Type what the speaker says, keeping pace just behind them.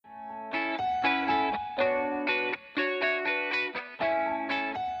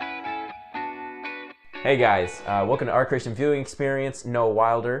Hey guys, welcome to Our Christian Viewing Experience. Noah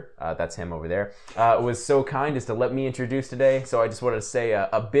Wilder, that's him over there, was so kind as to let me introduce today. So I just wanted to say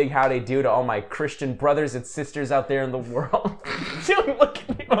a big howdy do to all my Christian brothers and sisters out there in the world. Don't look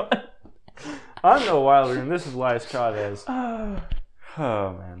at me. I'm Noah Wilder, and this is Elias Chavez. Oh,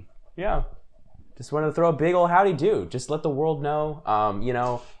 man. Yeah. Just wanted to throw a big old howdy do. Just let the world know,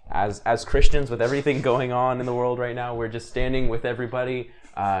 as Christians with everything going on in the world right now, we're just standing with everybody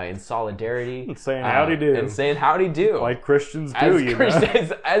in solidarity. And saying howdy do. And saying howdy do. Like Christians do,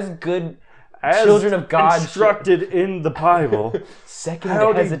 as good children of God. Instructed in the Bible. Second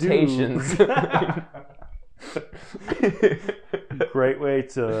howdy hesitations. Great way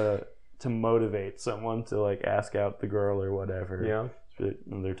to motivate someone to, like, ask out the girl or whatever. Yeah.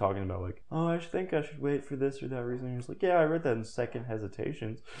 And they're talking about, like, oh, I think I should wait for this or that reason. And he's like, yeah, I read that in Second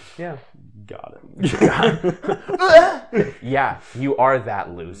Hesitations. Yeah. Got it. Yeah, you are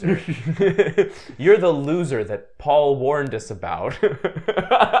that loser. You're the loser that Paul warned us about.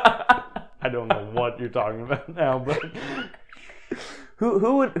 I don't know what you're talking about now, but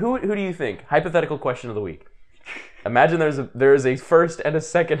Who do you think? Hypothetical question of the week. Imagine there is a first and a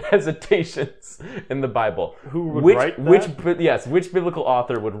second hesitations in the Bible. Who would write that? Which biblical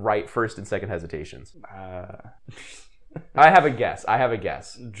author would write first and second hesitations? I have a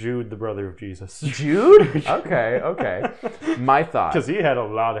guess. Jude, the brother of Jesus. Jude? Okay. My thought. Because he had a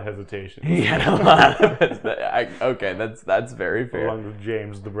lot of hesitation. He had a lot of okay, that's very fair. Along with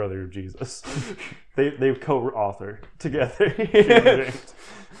James, the brother of Jesus. they co-author together.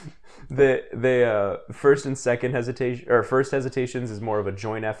 The first and second hesitation, or first hesitations is more of a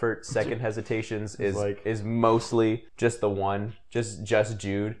joint effort. Second hesitations is mostly just the one, just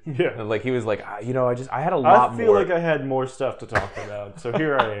Jude. Yeah, like he was like, I had a lot more. I feel like I had more stuff to talk about, so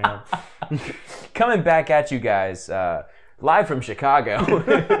here I am, coming back at you guys, live from Chicago.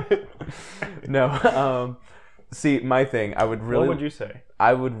 No, see, my thing, what would you say?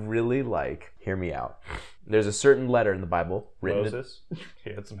 I would really like. Hear me out. There's a certain letter in the Bible written. Moses?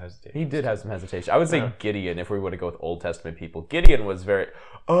 He had some hesitation. He did have some hesitation. I would say Gideon, if we were to go with Old Testament people. Gideon was very,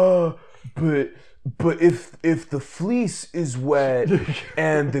 but if the fleece is wet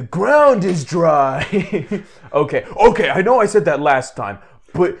and the ground is dry, okay, I know I said that last time,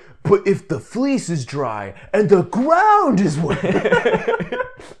 but if the fleece is dry and the ground is wet,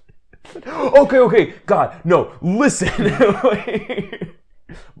 okay, God, no, listen,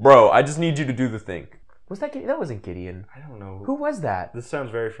 bro, I just need you to do the thing. Was that Gideon? That wasn't Gideon. I don't know. Who was that? This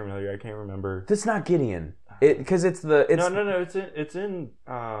sounds very familiar. I can't remember. That's not Gideon. No. It's in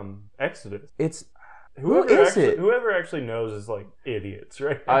Exodus. It's whoever actually knows is like idiots,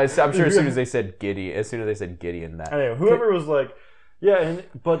 right? I'm sure as soon as they said Gideon, that anyway, whoever was like, yeah,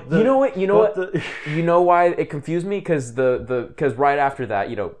 but you know what? You know why it confused me? Because because right after that,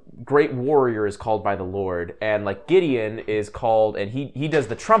 great warrior is called by the Lord, and like Gideon is called, and he does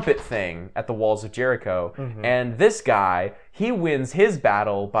the trumpet thing at the walls of Jericho, and this guy, he wins his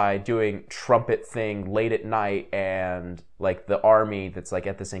battle by doing trumpet thing late at night, and like the army that's like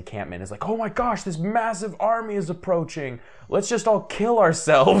at this encampment is like, oh my gosh, this massive army is approaching. Let's just all kill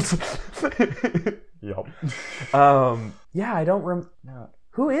ourselves. Yep. Yeah, I don't remember. No.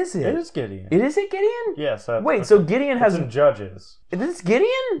 Who is it? It is Gideon. Is it Gideon? Yes. Wait, so Gideon has some Judges. Is this Gideon?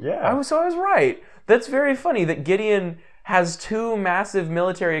 Yeah. I was right. That's very funny that Gideon has two massive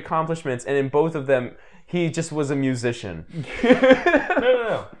military accomplishments, and in both of them, he just was a musician.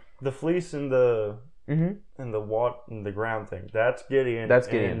 No. The fleece and the and the ground thing. That's Gideon. That's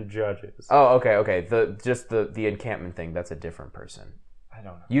Gideon. And Judges. Oh, okay. The encampment thing. That's a different person. I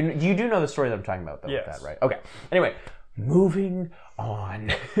don't know. You do know the story that I'm talking about, though. Yes. With that, right? Okay. Anyway, moving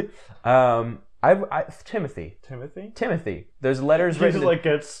on. Timothy. Timothy. There's letters He written. just like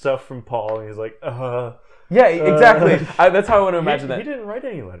gets stuff from Paul, and he's like, Yeah, exactly. That's how I want to imagine that. He didn't write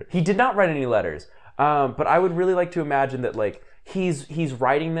any letters. He did not write any letters. But I would really like to imagine that, like, he's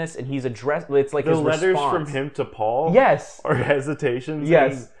writing this and he's addressed. It's like the his letters response. from him to Paul. Yes. Or hesitations.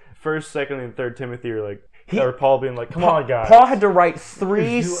 Yes. First, Second, and Third Timothy are like. Or Paul being like, come on, guys. Paul had to write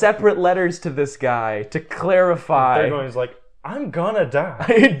 3 separate letters to this guy to clarify. The third one is like, I'm gonna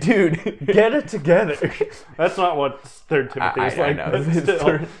die. Dude. Get it together. That's not what Third Timothy is like. I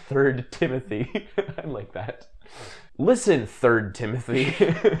know. Third Timothy. I like that. Listen, Third Timothy.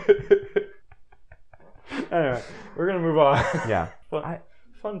 Anyway, we're gonna move on. Yeah.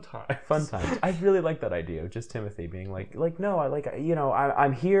 Fun times. I really like that idea of just Timothy being like no,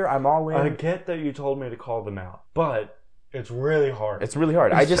 I'm here, I'm all in. I get that you told me to call them out, but it's really hard.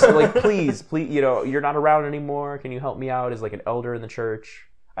 I just like, please, you're not around anymore. Can you help me out as like an elder in the church?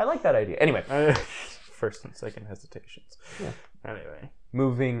 I like that idea. Anyway, first and second hesitations. Yeah. Anyway,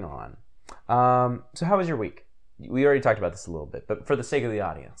 moving on. So how was your week? We already talked about this a little bit, but for the sake of the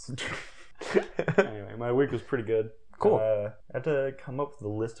audience. Anyway, my week was pretty good. Cool. I had to come up with a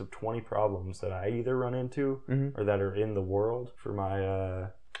list of 20 problems that I either run into or that are in the world for my,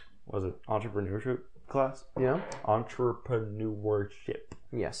 entrepreneurship class? Yeah. Entrepreneurship.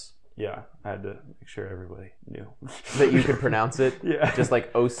 Yes. Yeah, I had to make sure everybody knew. That you could pronounce it? Yeah. Just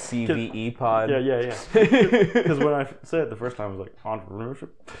like OCVE pod? Yeah. Because when I said it the first time, I was like, entrepreneurship?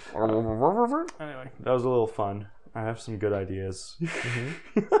 Anyway, that was a little fun. I have some good ideas.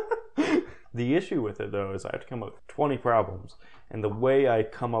 The issue with it, though, is I have to come up with 20 problems. And the way I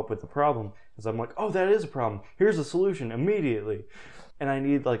come up with the problem is I'm like, oh, that is a problem. Here's a solution immediately. And I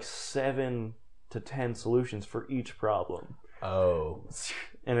need like 7 to 10 solutions for each problem. Oh.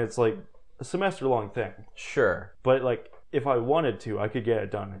 And it's like a semester-long thing. Sure. But like, if I wanted to, I could get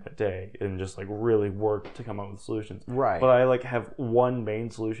it done in a day and just like really work to come up with solutions. Right. But I like have one main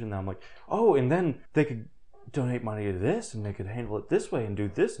solution that I'm like, oh, and then they could donate money to this and they could handle it this way and do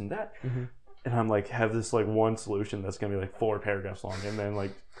this and that. And I'm like, have this like one solution that's gonna be like 4 paragraphs long, and then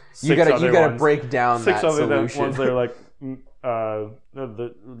like you gotta break down that solution. 6 other ones that are like,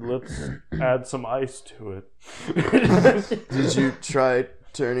 let's add some ice to it. Did you try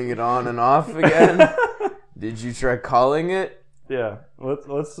turning it on and off again? Did you try calling it? Yeah, let's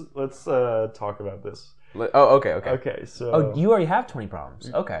talk about this. Oh, okay. Okay, so you already have 20 problems.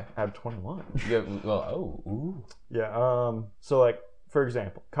 Okay, I have 21. Yeah. So like, for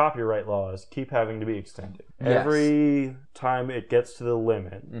example, copyright laws keep having to be extended. Yes. Every time it gets to the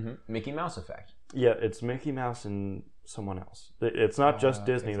limit. Mickey Mouse effect. Yeah, it's Mickey Mouse and someone else. It's not just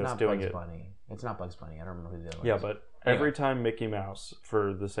Disney that's doing it. Bunny. It's not Bugs Bunny. I don't remember who the other one Yeah, is. but every time Mickey Mouse,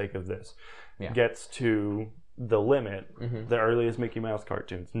 for the sake of this, gets to the limit, the earliest Mickey Mouse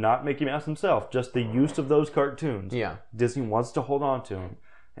cartoons, not Mickey Mouse himself, just the use of those cartoons, Disney wants to hold on to them.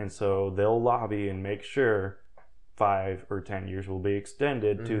 And so they'll lobby and make sure 5 or 10 years will be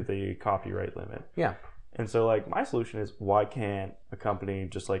extended to the copyright limit. Yeah. And so like my solution is, why can't a company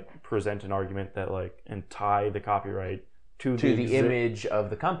just like present an argument that like and tie the copyright to the image of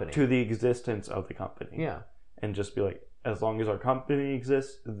the company, to the existence of the company. Yeah. And just be like, as long as our company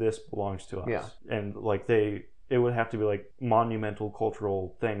exists, this belongs to us. Yeah. And like it would have to be like monumental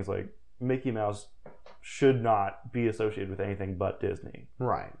cultural things, like Mickey Mouse should not be associated with anything but Disney.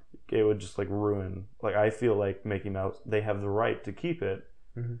 Right. It would just like ruin, like I feel like Mickey Mouse, they have the right to keep it,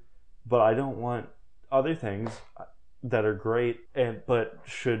 but I don't want other things that are great but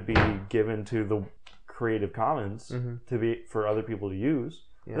should be given to the Creative Commons to be for other people to use.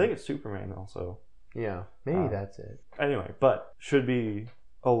 I think it's Superman also. Yeah, maybe that's it. Anyway, but should be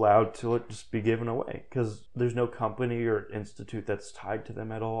allowed to just be given away because there's no company or institute that's tied to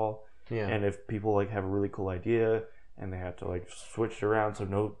them at all. Yeah. And if people like have a really cool idea and they have to like switch it around, so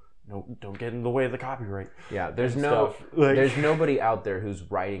no, don't get in the way of the copyright. Yeah, there's nobody out there who's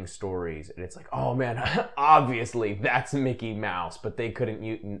writing stories and it's like, oh man, obviously that's Mickey Mouse, but they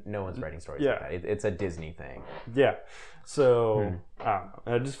couldn't. No one's writing stories like that. It's a Disney thing. Yeah. So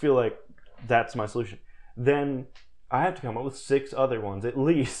I just feel like that's my solution. Then I have to come up with 6 other ones at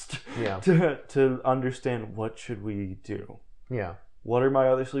least to understand what should we do. Yeah. What are my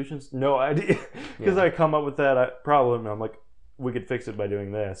other solutions? No idea. Because I come up with that problem and I'm like, we could fix it by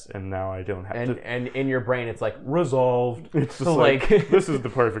doing this, and now I don't have to. And in your brain, it's like, resolved. It's just like this is the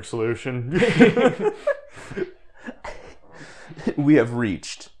perfect solution. We have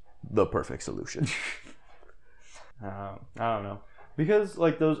reached the perfect solution. I don't know. Because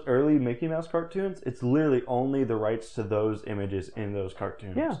like those early Mickey Mouse cartoons, it's literally only the rights to those images in those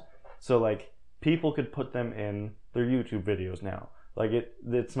cartoons. Yeah. So like people could put them in their YouTube videos now. Like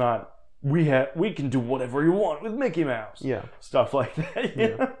it's not we can do whatever you want with Mickey Mouse. Yeah. Stuff like that.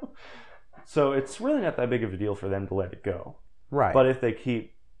 You know? So it's really not that big of a deal for them to let it go. Right. But if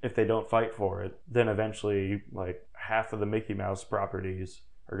they don't fight for it, then eventually like half of the Mickey Mouse properties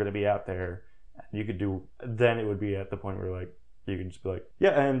are going to be out there. Then it would be at the point where like you can just be like,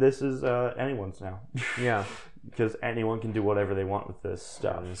 yeah, and this is anyone's now. Yeah. Because anyone can do whatever they want with this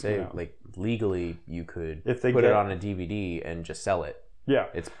stuff. Like legally, you could if they put it on a DVD and just sell it. Yeah.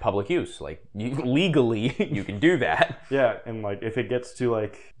 It's public use. Like legally, you can do that. Yeah, and like if it gets to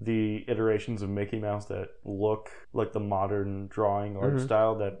like the iterations of Mickey Mouse that look like the modern drawing art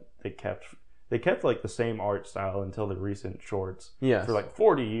style that they kept like the same art style until the recent shorts. Yes. For like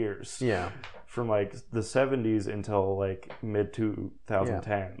 40 years. Yeah. From like the 70s until like mid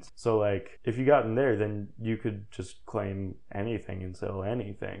 2010s. So like if you got in there, then you could just claim anything and sell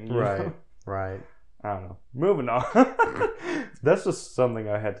anything. Right. Right. I don't know. Moving on. That's just something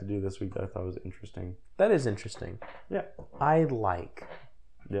I had to do this week that I thought was interesting. That is interesting. Yeah. I like.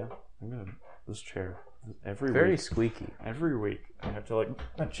 Yeah. This chair every very week, squeaky. Every week I have to like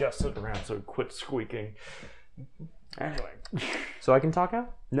adjust it around so it quits squeaking. Anyway, so I can talk now?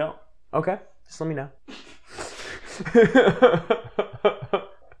 No. Okay, just let me know.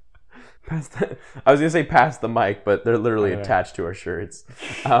 I was gonna say pass the mic, but they're literally attached to our shirts.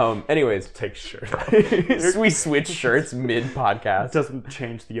 Anyways, take shirt. We switch shirts mid podcast. It doesn't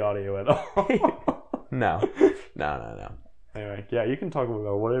change the audio at all. No. Anyway, yeah, you can talk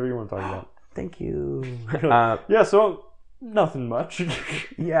about whatever you want to talk about. Thank you. Yeah, so nothing much.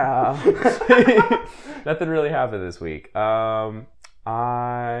 Yeah. Nothing really happened this week. I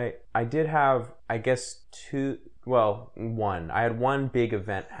did have, I guess, one. I had one big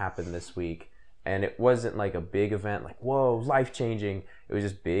event happen this week, and it wasn't like a big event, like, whoa, life-changing. It was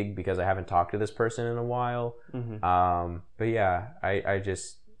just big because I haven't talked to this person in a while. Mm-hmm. But yeah, I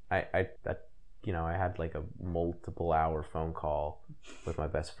had like a multiple hour phone call with my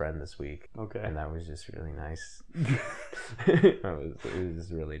best friend this week. Okay. And that was just really nice. It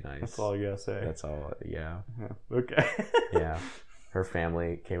was really nice. That's all you gotta say. That's all, yeah. Okay. Yeah. Her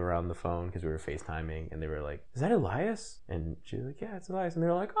family came around the phone because we were FaceTiming, and they were like, "Is that Elias?" And she was like, "Yeah, it's Elias." And they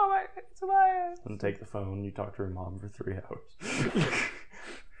were like, "Oh my, it's Elias." And take the phone. You talk to her mom for 3 hours.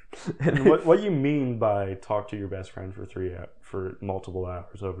 And what you mean by talk to your best friend for multiple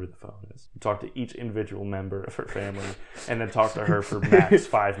hours over the phone is you talk to each individual member of her family, and then talk to her for max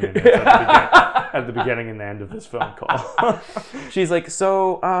 5 minutes at the beginning and the end of this phone call. She's like,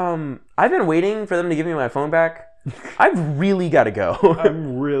 "So, I've been waiting for them to give me my phone back. I've really got to go.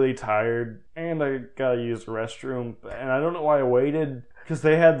 I'm really tired, and I gotta use the restroom, and I don't know why I waited, because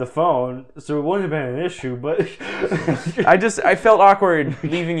they had the phone, so it wouldn't have been an issue, but..." I felt awkward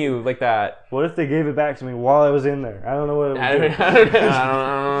leaving you like that. What if they gave it back to me while I was in there? I don't know what it would do. I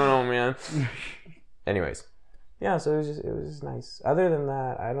don't know, man. Anyways. Yeah, so it was just nice. Other than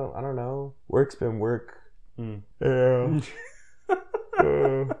that, I don't know. Work's been work. Yeah.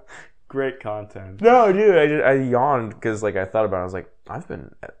 Great content. No, dude, I yawned because I thought about it. I was like, I've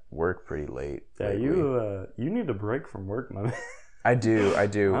been at work pretty late. Yeah, lately. You need a break from work, my man. I do. I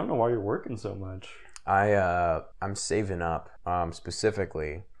don't know why you're working so much. I'm saving up.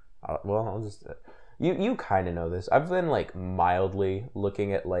 Specifically, I'll just. You kind of know this. I've been mildly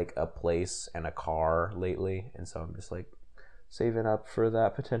looking at a place and a car lately, and so I'm just saving up for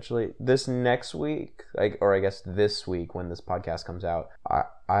that potentially this next week, or I guess this week when this podcast comes out. I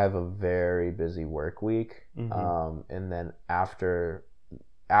have a very busy work week, mm-hmm. And then after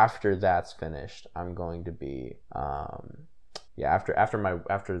that's finished, I'm going to be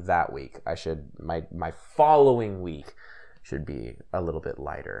after that week, I should my following week should be a little bit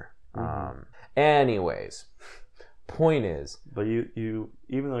lighter. Mm-hmm. Anyways, point is, but you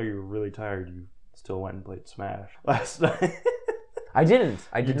even though you were really tired, you still went and played Smash last night. I didn't.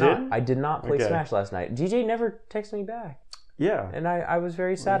 I did not play Smash last night. DJ never texted me back. Yeah. And I was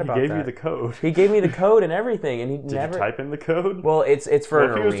very sad about that. He gave you the code. He gave me the code and everything, and he Did you type in the code? Well, it's for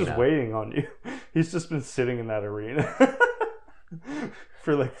an arena. He was just waiting on you. He's just been sitting in that arena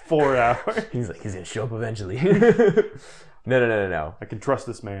for 4 hours. He's gonna show up eventually. No. I can trust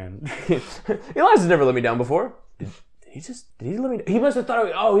this man. Elias has never let me down before. Did he let me? He must have thought.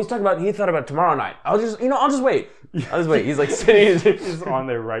 He thought about tomorrow night. I'll just wait. I'll just wait. He's sitting. He's on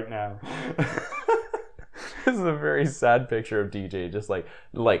there right now. This is a very sad picture of DJ, just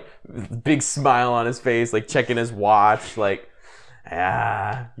big smile on his face, checking his watch, you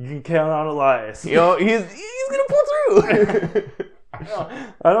can count on Elias. He's gonna pull through.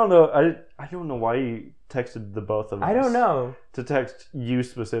 I don't know. I don't know why he texted the both of us. I don't know. To text you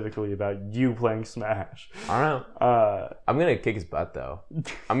specifically about you playing Smash. I don't know. I'm going to kick his butt, though.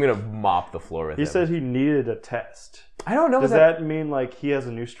 I'm going to mop the floor with him. He said he needed a test. I don't know. Does that mean he has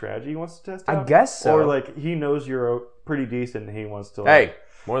a new strategy he wants to test out? I guess so. Or he knows you're pretty decent and he wants to Hey,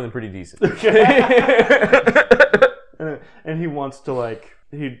 more than pretty decent. And he wants to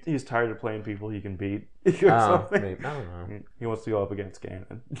he's tired of playing people he can beat or something. Maybe. I don't know. He wants to go up against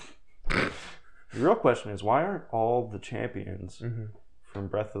Ganon. The real question is, why aren't all the champions from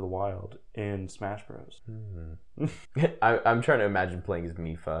Breath of the Wild in Smash Bros? Mm-hmm. I'm trying to imagine playing as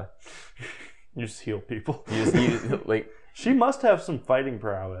Mipha. You just heal people. She must have some fighting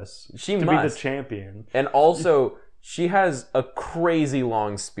prowess to be the champion. And also, she has a crazy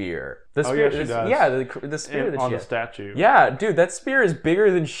long spear. The spear, she does. Yeah, the spear on the statue. Yeah, dude, that spear is bigger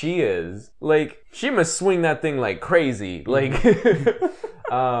than she is. She must swing that thing like crazy. So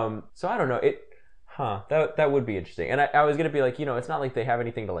I don't know. That would be interesting. And I was gonna be it's not like they have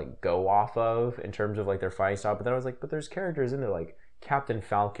anything to go off of in terms of their fighting style. But then I was but there's characters in there Captain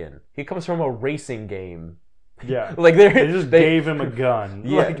Falcon. He comes from a racing game. Yeah, like they just gave him a gun.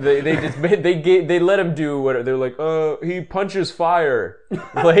 Yeah, like, they let him do what they're like. He punches fire.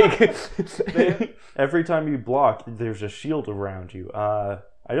 Like every time you block, there's a shield around you. I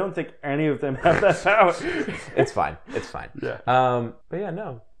don't think any of them have that power. It's fine. Yeah. But yeah,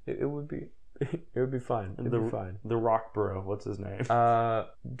 no, it would be. It would be fine. It'd be fine. The rock bro, what's his name?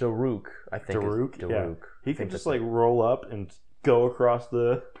 Daruk, I think. Daruk? Yeah. He can just like roll up and go across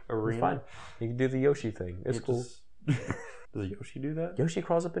the arena. It's fine. He can do the Yoshi thing. It's cool. Does Yoshi do that? Yoshi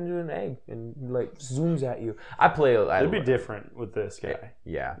crawls up into an egg and like zooms at you. It'd be different with this guy.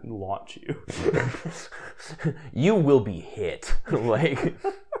 Yeah. Launch you. You will be hit. Like,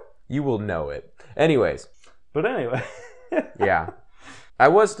 you will know it. Anyways. But anyway. Yeah. I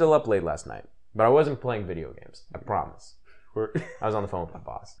was still up late last night, but I wasn't playing video games. I promise. I was on the phone with my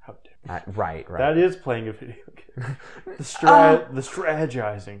boss. How dare you. Right. That is playing a video game. The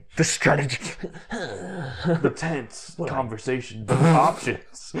strategizing. The strategy. The tense conversation. The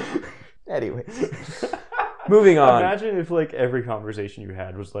options. Anyway. Moving on. Imagine if like every conversation you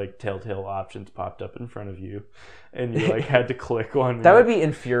had was like telltale options popped up in front of you and you like had to click one. That would be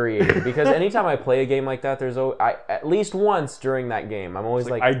infuriating because anytime I play a game like that, at least once during that game, I'm always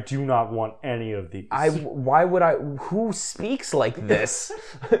like, I do not want any of these. Why would I? Who speaks like this?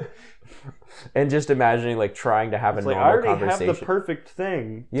 And just imagining like trying to have a normal conversation. I already have the perfect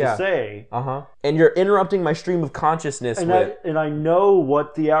thing to say. And you're interrupting my stream of consciousness and I know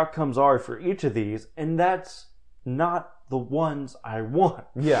what the outcomes are for each of these, and that's not the ones I want.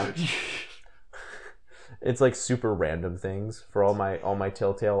 Yeah. It's like super random things for all my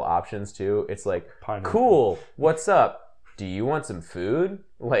Telltale options too. It's like, cool, what's up? Do you want some food?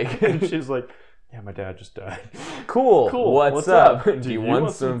 Like, and she's like, yeah, my dad just died. Cool. What's up? Do you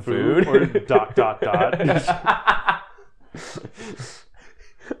want some food? Or ...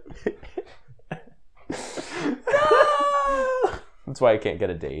 That's why I can't get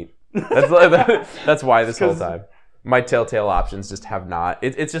a date. That's why this whole time. My Telltale options just have not.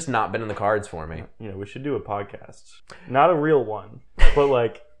 It's just not been in the cards for me. You know, we should do a podcast. Not a real one, but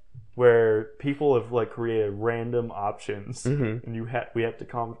like where people have like created random options, and we have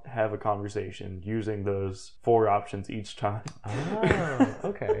to have a conversation using those 4 options each time. Oh,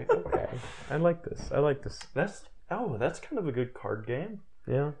 okay. I like this. That's kind of a good card game.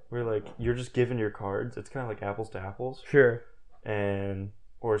 Yeah, where like you're just given your cards. It's kind of like apples to apples. Sure.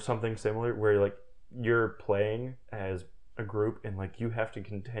 Or something similar where like you're playing as a group and like you have to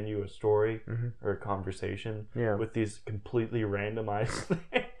continue a story or a conversation with these completely randomized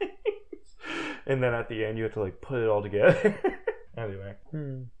things. And then at the end, you have to like put it all together. Anyway,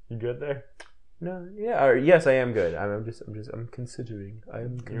 you good there? No, yeah, yes, I am good. I'm considering. I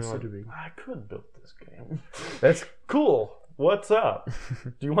am considering. Like, I could build this game. That's cool. What's up?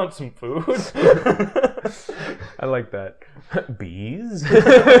 Do you want some food? I like that. Bees.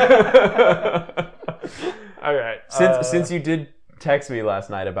 All right. Since you did text me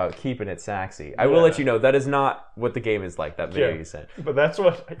last night about keeping it saxy, I will let you know that is not what the game is like. That video you sent, but that's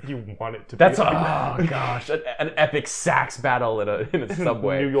what you want it to be. Oh gosh, an epic sax battle in a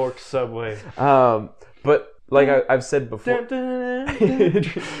subway, New York subway. But like I've said before,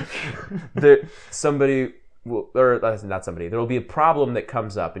 somebody. There will be a problem that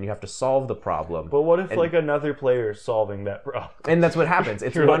comes up, and you have to solve the problem. But what if like another player is solving that problem? And that's what happens.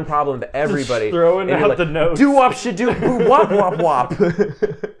 It's one problem that everybody throwing out the notes. Do wop shadoop wop wop wop.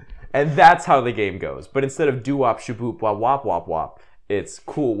 And that's how the game goes. But instead of do wop shaboop wop wop wop wop, it's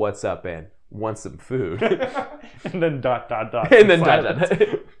cool. What's up, and want some food? And then ... And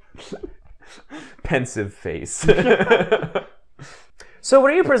then ... Pensive face. So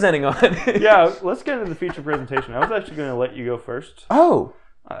what are you presenting on? Yeah, let's get into the feature presentation. I was actually going to let you go first. Oh.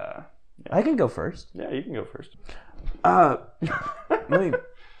 I can go first. Yeah, you can go first. Let me...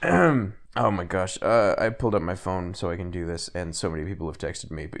 oh my gosh. I pulled up my phone so I can do this, and so many people have texted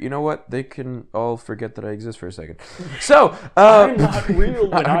me. But you know what? They can all forget that I exist for a second. So... I'm not real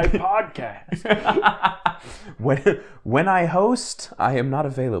when I podcast. When I host, I am not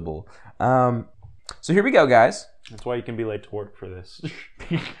available. So here we go, guys. That's why you can be late to work for this.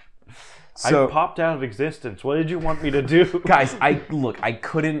 So, I popped out of existence. What did you want me to do? Guys, I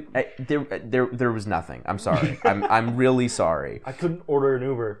couldn't. There was nothing. I'm sorry. I'm really sorry. I couldn't order an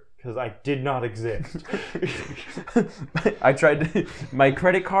Uber because I did not exist. I tried to, my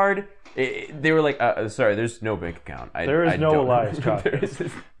credit card. They were like, sorry, there's no bank account. There is no lies, Chuck.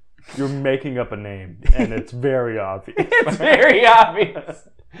 You're making up a name, and it's very obvious. It's very obvious.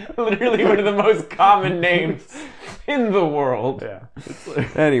 Literally one of the most common names in the world. Yeah.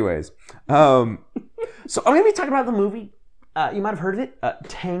 Anyways, so I'm going to be talking about the movie You might have heard of it.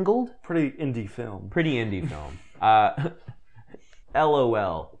 Tangled. Pretty indie film. Pretty indie film.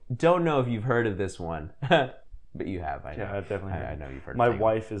 LOL. Don't know if you've heard of this one. But you have, I know. Yeah, I definitely have. I know you've heard My of Tangled.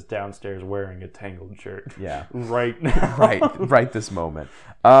 wife is downstairs wearing a Tangled shirt. Yeah. Right now. right this moment.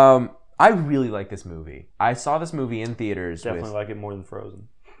 I really like this movie. I saw this movie in theaters. Definitely like it more than Frozen.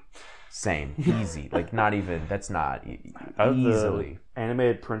 Same. Easy. Like, not even, that's not Out easily. The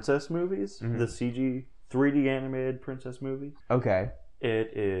animated princess movies, the CG 3D animated princess movies. Okay.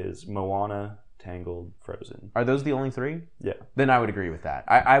 It is Moana, Tangled, Frozen. Are those the only three? Yeah. Then I would agree with that.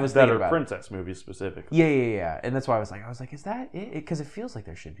 I was that thinking are about princess movies specifically. Yeah. And that's why I was like, is that it? Because it feels like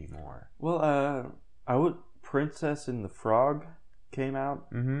there should be more. Well, Princess and the Frog came out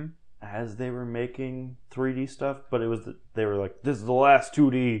as they were making 3D stuff, but they were like, this is the last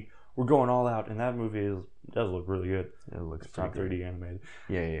 2D. We're going all out, and that movie does look really good. It looks it's not 3D animated.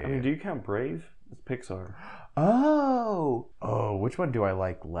 Yeah. I mean, do you count Brave? It's Pixar. Oh, which one do I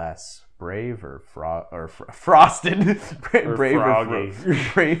like less? Brave or Frosted? Brave Froggy.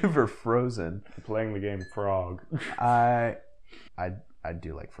 Brave or Frozen? Playing the game Frog. I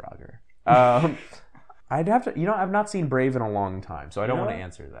do like Frogger. I'd have to. I've not seen Brave in a long time, so I don't want to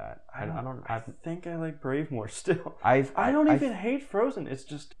answer that. I think I like Brave more still. I don't even hate Frozen. It's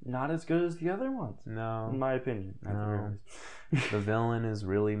just not as good as the other ones. No, in my opinion. No. The villain is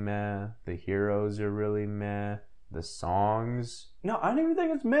really meh. The heroes are really meh. The songs. No, I don't even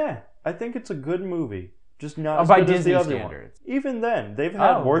think it's meh. I think it's a good movie. Just not as by good Disney as the other standards. One. Even then, they've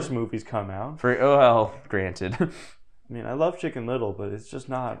had worse movies come out. Granted. I mean, I love Chicken Little, but it's just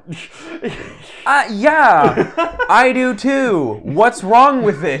not. Yeah, I do too. What's wrong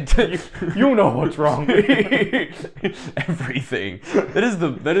with it? You know what's wrong with it. Everything. That is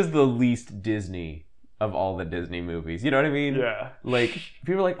the least Disney of all the Disney movies. You know what I mean? Yeah. Like,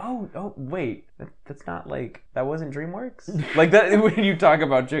 people are like, oh, wait, that's not like, that wasn't DreamWorks? Like, that when you talk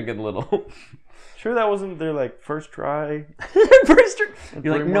about Chicken Little. Sure, that wasn't their first try.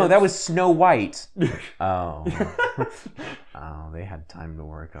 You're like, no, that was Snow White. Oh, they had time to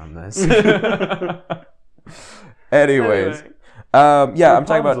work on this. Anyways, yeah, I'm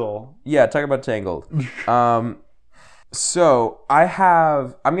talking about Tangled. So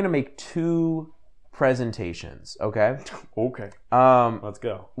I'm gonna make 2 presentations. Okay. Okay. Let's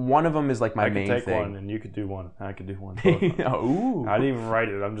go. One of them is like my main thing. I could take one, and you could do one. I could do one. Ooh. I didn't even write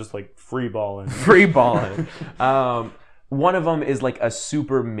it. I'm just like free balling. One of them is like a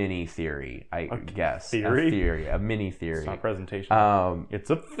super mini theory, I guess. Theory? A mini theory. It's not a presentation. It's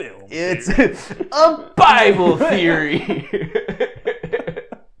a film. It's a Bible theory.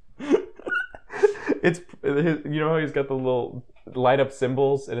 It's how he's got the little light up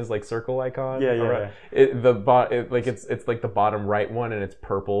symbols in his like circle icon. Yeah. It's like the bottom right one, and it's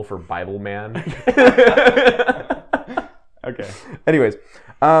purple for Bible Man. Okay. Anyways,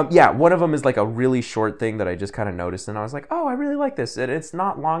 one of them is like a really short thing that I just kind of noticed, and I was like, oh, I really like this. And it's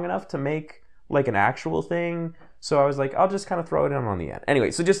not long enough to make like an actual thing, so I was like, I'll just kind of throw it in on the end.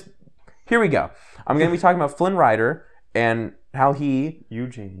 Anyway, so just here we go. I'm going to be talking about Flynn Rider and how he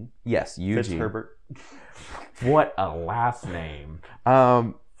Eugene. Yes, Eugene. Fitzherbert. What a last name.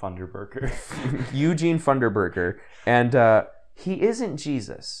 Funderburker. Eugene Funderburker, and he isn't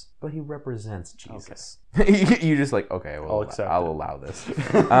Jesus, but he represents Jesus. Okay. You just like, okay, well, I'll allow this.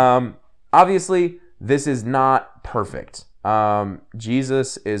 Obviously, this is not perfect.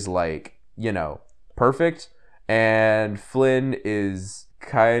 Jesus is like, perfect, and Flynn is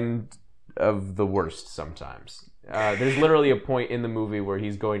kind of the worst sometimes. There's literally a point in the movie where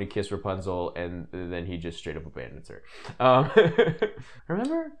he's going to kiss Rapunzel, and then he just straight up abandons her.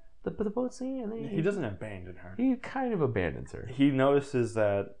 Remember the boat scene? And he doesn't abandon her. He kind of abandons her. He notices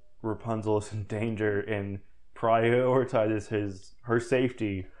that Rapunzel is in danger and prioritizes her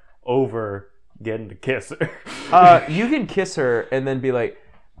safety over getting to kiss her. You can kiss her and then be like,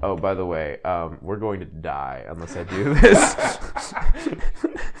 oh, by the way, we're going to die unless I do this.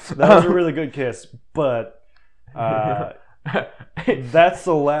 That was a really good kiss, but that's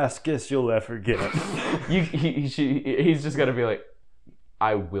the last kiss you'll ever get. He's just gonna be like,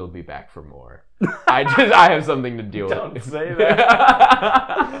 I will be back for more. I have something to deal with. Don't say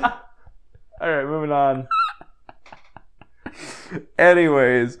that. All right, moving on.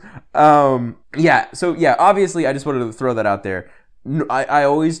 Anyways, obviously I just wanted to throw that out there. I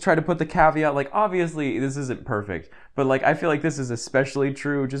always try to put the caveat, like, obviously this isn't perfect, but like I feel like this is especially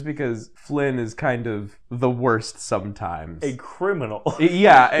true just because Flynn is kind of the worst sometimes. A criminal.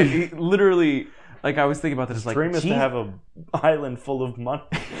 Yeah, he literally, like I was thinking about this, like, dream is to have an island full of money.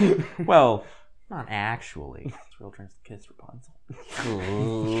 Well, not actually. It's real dreams to kiss Rapunzel.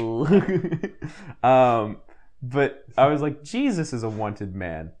 But I was like, Jesus is a wanted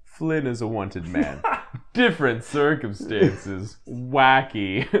man. Flynn is a wanted man. Different circumstances.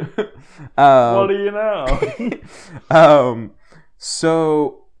 Wacky. What do you know?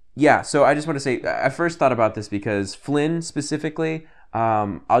 So I just want to say, I first thought about this because Flynn specifically,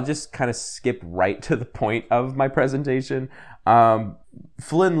 I'll just kind of skip right to the point of my presentation.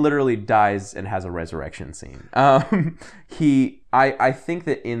 Flynn literally dies and has a resurrection scene. I think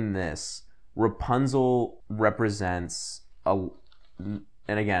that in this, Rapunzel represents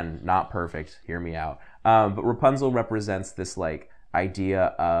and again, not perfect, hear me out. But Rapunzel represents this like idea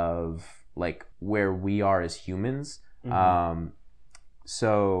of like where we are as humans. Mm-hmm.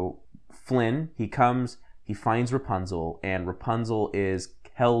 So Flynn, he comes, he finds Rapunzel, and Rapunzel is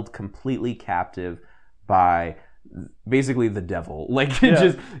held completely captive by basically the devil, like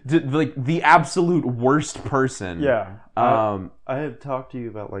just like the absolute worst person. Yeah. I had talked to you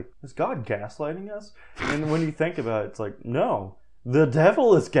about like, is God gaslighting us? And when you think about it, it's like, no, the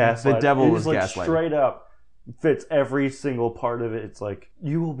devil is gaslighting. The devil is like gaslighting. Straight up fits every single part of it. It's like,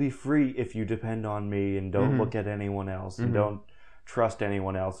 you will be free if you depend on me and don't look at anyone else and don't trust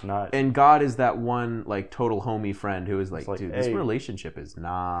anyone else. And God is that one like total homie friend who is like, dude, this relationship is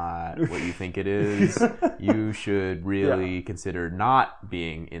not what you think it is. You should really consider not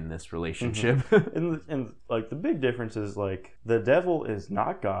being in this relationship. And like the big difference is like the devil is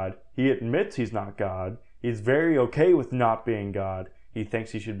not God. He admits he's not God. He's very okay with not being God. He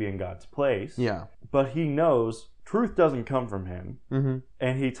thinks he should be in God's place. Yeah. But he knows truth doesn't come from him. Mm-hmm.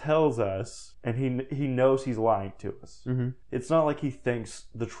 And he tells us, and he knows he's lying to us. Mm-hmm. It's not like he thinks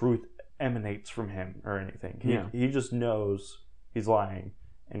the truth emanates from him or anything. He just knows he's lying.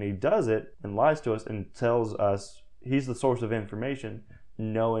 And he does it and lies to us and tells us he's the source of information,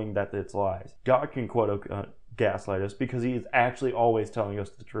 knowing that it's lies. God can gaslight us because he is actually always telling us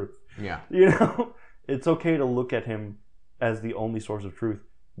the truth. Yeah. You know? It's okay to look at him as the only source of truth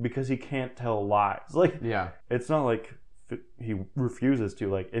because he can't tell lies. Like, it's not like he refuses to.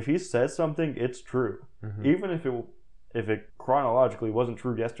 Like, if he says something, it's true. Mm-hmm. Even if it chronologically wasn't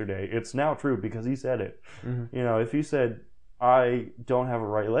true yesterday, it's now true because he said it. Mm-hmm. You know, if he said, I don't have a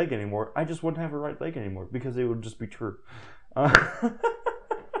right leg anymore, I just wouldn't have a right leg anymore because it would just be true. Why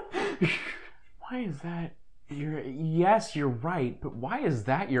is that? Yes, you're right, but why is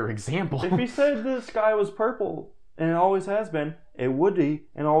that your example? If he said the sky was purple and it always has been, it would be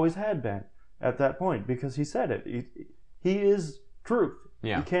and always had been at that point because he said it. He is truth.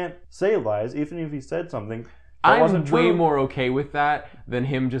 Yeah. You can't say lies, even if he said something that I'm wasn't true. way more okay with that than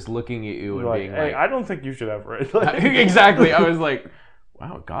him just looking at you and like, being hey, like, I don't think you should have right. Exactly. I was like,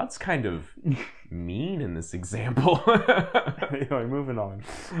 wow, God's kind of mean in this example. Anyway, moving on.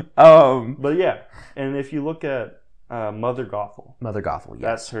 But yeah, and if you look at Mother Gothel. Mother Gothel, yes.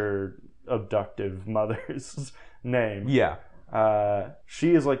 That's her abductive mother's name. Yeah.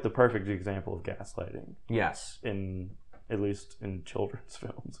 She is like the perfect example of gaslighting. Yes. At least in children's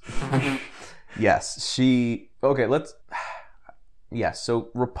films. Yes. Yes, so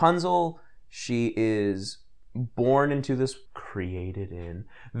Rapunzel, she is born into this, created in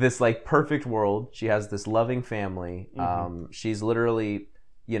this like perfect world. She has this loving family. Mm-hmm. She's literally,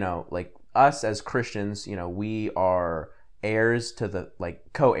 you know, like us as Christians, you know, we are heirs to the,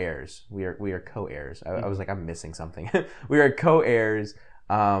 like, co-heirs. We are co-heirs. I was like, I'm missing something. We are co-heirs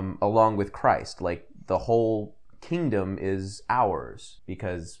along with Christ. Like, the whole kingdom is ours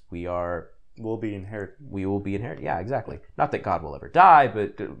because we will be inherited. Yeah, exactly. Not that God will ever die,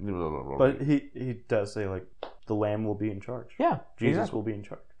 but he does say, like, the Lamb will be in charge. Yeah, Jesus will be in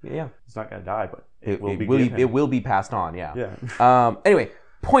charge. Yeah, he's not going to die, but it will be passed on. Yeah. Yeah. Anyway,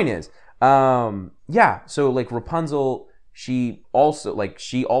 point is, so like Rapunzel, she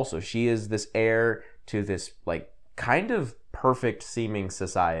is this heir to this like kind of perfect seeming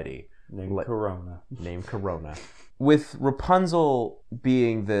society named Corona. With Rapunzel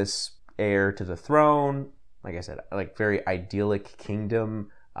being this heir to the throne, like I said, like very idyllic kingdom.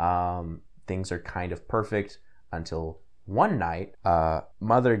 Things are kind of perfect until one night,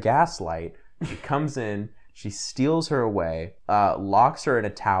 Mother Gaslight, she comes in, she steals her away, locks her in a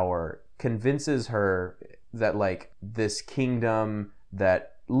tower, convinces her that like this kingdom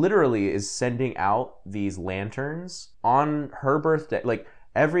that literally is sending out these lanterns on her birthday, like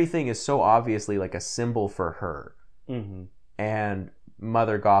everything is so obviously like a symbol for her. Mm-hmm. And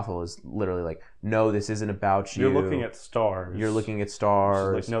Mother Gothel is literally like, no, this isn't about you. You're looking at stars.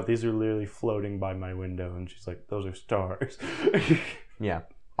 She's like, no, these are literally floating by my window. And she's like, those are stars. Yeah.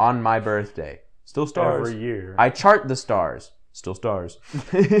 On my birthday. Still stars. Every year. I chart the stars. Still stars.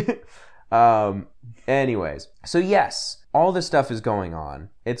 Anyways. So yes, all this stuff is going on.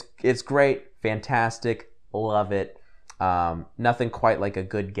 It's great. Fantastic. Love it. Nothing quite like a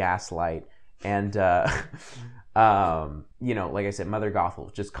good gaslight. And, you know, like I said, Mother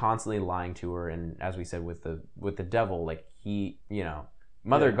Gothel just constantly lying to her. And as we said with the devil, like he, you know,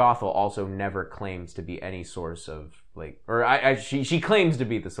 Mother Gothel also never claims to be any source of like, or she claims to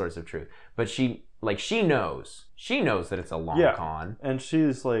be the source of truth, but she knows that it's a long con. And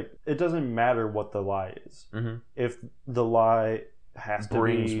she's like, it doesn't matter what the lie is. Mm-hmm. If the lie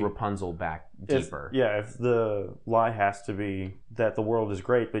brings Rapunzel back deeper. If the lie has to be that the world is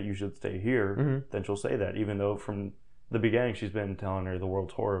great, but you should stay here, mm-hmm. then she'll say that, even though from the beginning she's been telling her the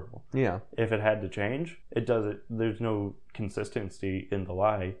world's horrible. Yeah. If it had to change, it doesn't. There's no consistency in the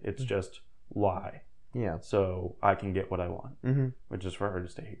lie. It's just lie. Yeah. So I can get what I want, mm-hmm. which is for her to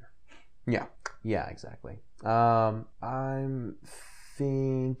stay here. Yeah. Yeah. Exactly. I'm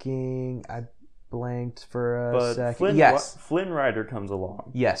thinking. I blanked for a second. Flynn Rider comes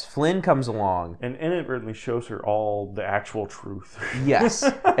along. Yes, Flynn comes along and inadvertently shows her all the actual truth. Yes,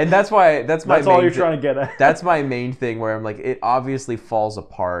 and that's why that's all you're trying to get at. That's my main thing, where I'm like, it obviously falls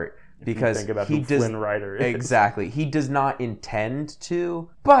apart because think about who Flynn Rider is. Exactly, he does not intend to,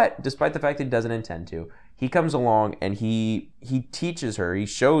 but despite the fact that he doesn't intend to, he comes along and he teaches her, he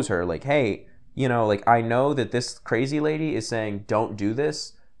shows her like, hey, you know, like I know that this crazy lady is saying don't do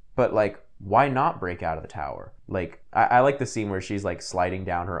this, but like, why not break out of the tower? Like, I like the scene where she's like sliding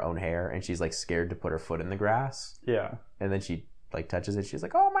down her own hair and she's like scared to put her foot in the grass. Yeah. And then she like touches it. She's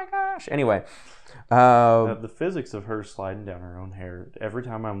like, oh my gosh. Anyway. The physics of her sliding down her own hair, every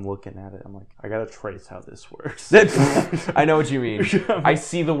time I'm looking at it, I'm like, I gotta trace how this works. I know what you mean. I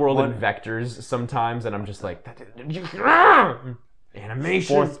see the world in vectors sometimes and I'm just like,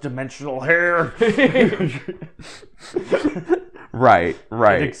 animation. Fourth dimensional hair. Right.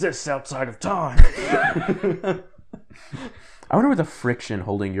 It exists outside of time. I wonder what the friction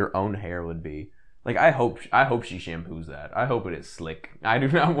holding your own hair would be. Like, I hope she shampoos that. I hope it is slick. I do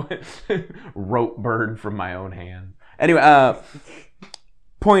not want rope burn from my own hand. Anyway,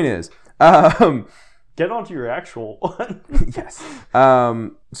 point is, get onto your actual one. Yes.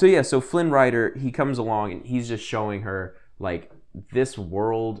 So Flynn Rider, he comes along and he's just showing her like this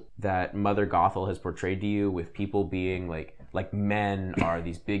world that Mother Gothel has portrayed to you, with people being like men are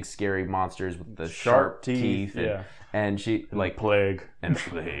these big scary monsters with the sharp teeth and she like plague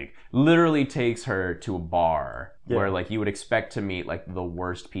literally takes her to a bar where like you would expect to meet like the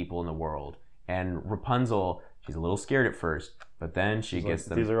worst people in the world. And Rapunzel, she's a little scared at first, but then she gets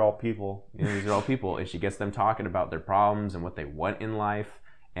them. These are all people. These are all people, and she gets them talking about their problems and what they want in life.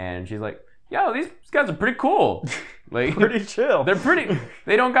 And she's like, yo, these guys are pretty cool. Like, pretty chill. They're pretty.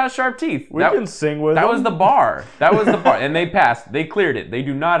 They don't got sharp teeth. We can sing with them. That was the bar. And they passed. They cleared it. They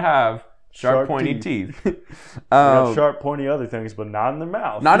do not have sharp pointy teeth. Got sharp, pointy other things, but not in the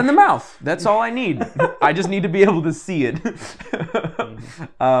mouth. Not in the mouth. That's all I need. I just need to be able to see it.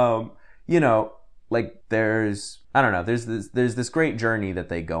 You know, like there's this great journey that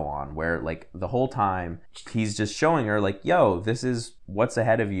they go on where like the whole time he's just showing her like, yo, this is what's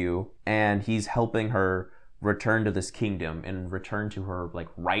ahead of you, and he's helping her return to this kingdom and return to her like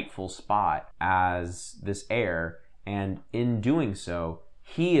rightful spot as this heir. And in doing so,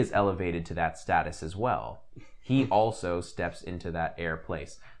 he is elevated to that status as well. He also steps into that heir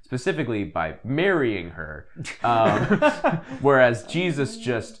place, specifically by marrying her, whereas Jesus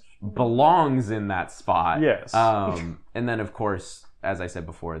just belongs in that spot. Yes. And then of course, as I said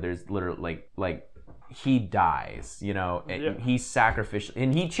before, there's literally like he dies, you know, and he's sacrificial,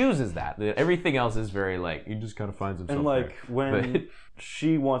 and he chooses that. Everything else is very like he just kind of finds himself. And like when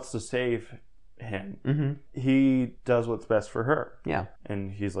she wants to save him, mm-hmm. he does what's best for her. Yeah.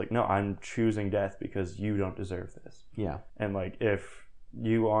 And he's like, no, I'm choosing death because you don't deserve this. Yeah. And like if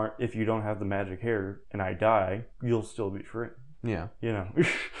you don't have the magic hair and I die, you'll still be free. Yeah. You know.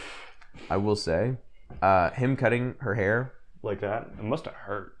 I will say, him cutting her hair like that, it must have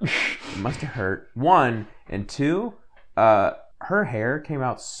hurt. It must have hurt. 1 and 2, her hair came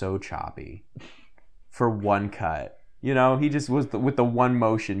out so choppy for one cut. You know, he just was with the one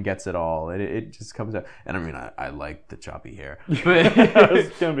motion gets it all, and it just comes out. And I mean, I like the choppy hair, but I was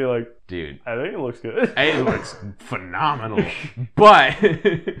gonna be like, dude, I think it looks good. It looks phenomenal, but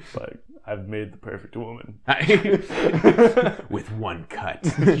like, I've made the perfect woman with one cut.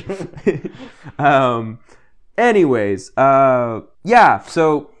 Anyways, yeah.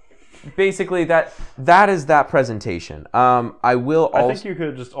 So basically, that is that presentation. I think you could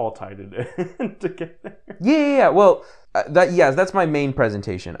have just all tied it in together. Yeah. Well, that's my main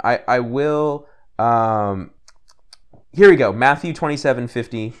presentation. I will. Here we go. Matthew 27,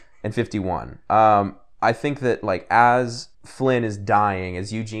 50, and 51. I think that like as Flynn is dying,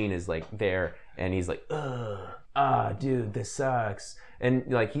 as Eugene is like there, and he's like, dude, this sucks. And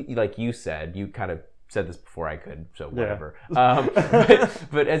like you said, you kind of said this before I could, so whatever.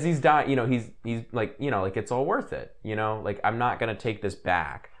 But as he's dying, he's like, like it's all worth it. Like I'm not gonna take this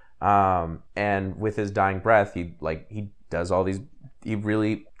back. And with his dying breath, he does all these. He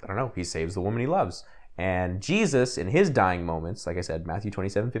really, I don't know. He saves the woman he loves. And Jesus, in his dying moments, like I said, Matthew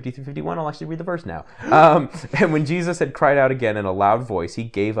 27:50-51, I'll actually read the verse now. And when Jesus had cried out again in a loud voice, he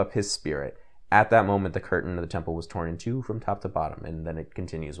gave up his spirit. At that moment, the curtain of the temple was torn in two from top to bottom. And then it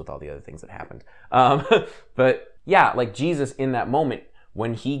continues with all the other things that happened. But yeah, like Jesus in that moment,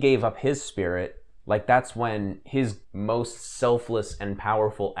 when he gave up his spirit, like that's when his most selfless and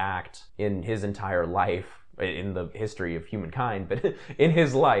powerful act in his entire life, in the history of humankind, but in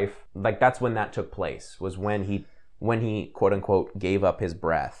his life, like that's when that took place, was when he quote unquote gave up his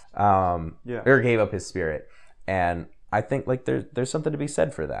breath, or gave up his spirit. And I think like there's something to be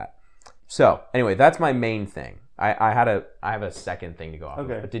said for that. So anyway, that's my main thing. I have a second thing to go off of,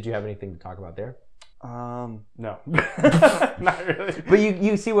 but did you have anything to talk about there? No. Not really. But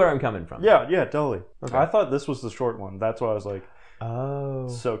you see where I'm coming from. Yeah, totally. Okay. I thought this was the short one. That's why I was like,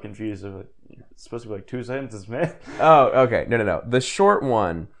 so confused. It's supposed to be like 2 sentences, man. Oh, okay. No. The short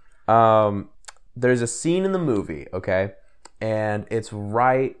one, there's a scene in the movie, okay? And it's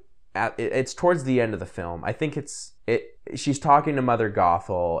it's towards the end of the film. I think she's talking to Mother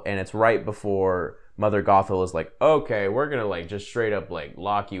Gothel, and it's right before Mother Gothel is like, okay, we're gonna like just straight up like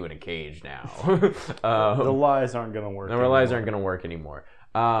lock you in a cage now. The lies aren't gonna work. The lies aren't gonna work anymore.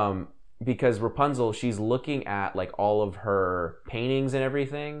 Because Rapunzel, she's looking at like all of her paintings and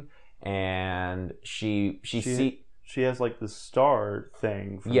everything, and she has like the star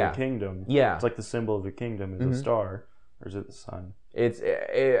thing from the kingdom. Yeah, it's like the symbol of the kingdom is a star, or is it the sun? I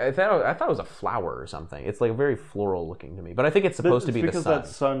thought it was a flower or something. It's like very floral looking to me, but I think it's supposed to be the sun. Because that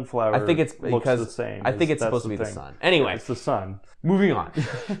sunflower. I think it's because looks the same. I think it's supposed to be the sun. Anyway, it's the sun. Moving on.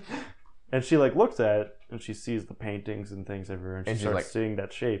 And she like looks at it and she sees the paintings and things everywhere, and she starts seeing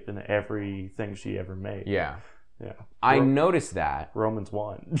that shape in everything she ever made. Yeah. I noticed that. Romans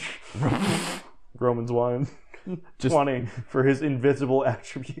 1. Romans 1. 20 for his invisible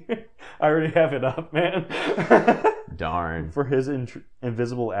attribute. I already have it up, man. Darn. For his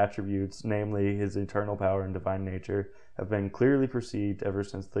invisible attributes, namely his eternal power and divine nature, have been clearly perceived ever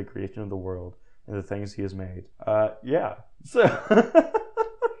since the creation of the world and the things he has made. So.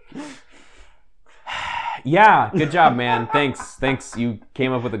 Yeah, good job, man. Thanks. You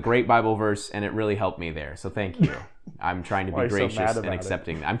came up with a great Bible verse, and it really helped me there. So thank you. I'm trying to be gracious and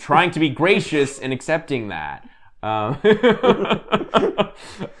accepting that. I'm trying to be gracious and accepting that.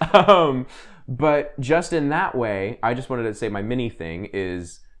 But just in that way, I just wanted to say my mini thing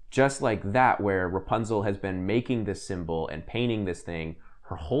is just like that, where Rapunzel has been making this symbol and painting this thing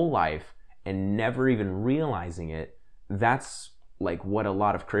her whole life and never even realizing it. That's like what a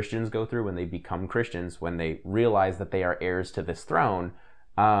lot of Christians go through when they become Christians, when they realize that they are heirs to this throne,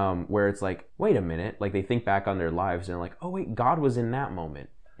 where it's like, wait a minute, like they think back on their lives and they're like, oh wait, God was in that moment,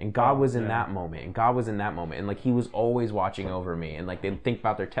 and God was in that moment, and God was in that moment, and like he was always watching over me, and like they think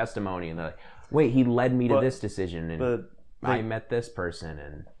about their testimony and they're like, wait, he led me to this decision, and I met this person,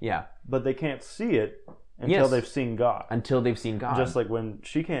 and but they can't see it until they've seen God. Just like when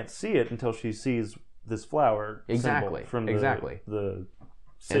she can't see it until she sees this flower symbol from the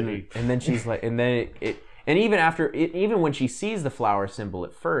city, and then she's like, and then and even after it, even when she sees the flower symbol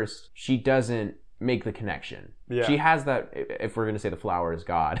at first, she doesn't make the connection. She has that, if we're going to say the flower is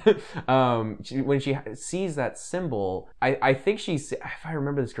God, when she sees that symbol, I think if I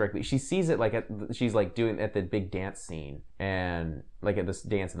remember this correctly, she sees it like she's like doing at the big dance scene, and like at this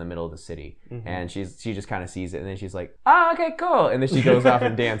dance in the middle of the city, and she just kind of sees it, and then she's like, okay, cool, and then she goes off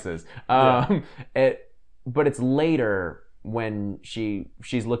and dances. But it's later when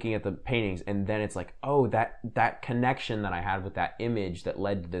she's looking at the paintings, and then it's like, oh, that connection that I had with that image that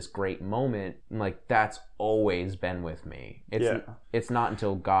led to this great moment, like that's always been with me. It's not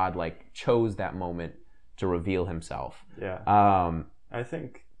until God like chose that moment to reveal himself. I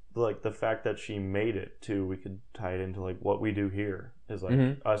think like the fact that she made it too, we could tie it into like what we do here is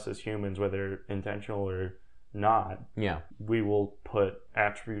like us as humans, whether intentional or not, we will put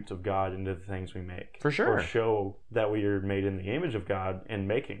attributes of God into the things we make, for sure, or show that we are made in the image of God in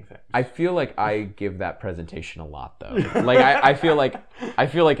making things. I feel like I give that presentation a lot, though. Like I feel like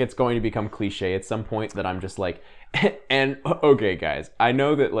it's going to become cliche at some point, that I'm just like, and okay, guys, I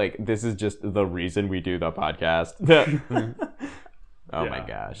know that like this is just the reason we do the podcast. Oh my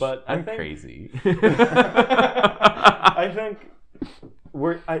gosh, but I'm crazy. I think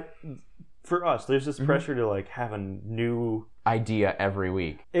for us, there's this pressure to like have a new idea every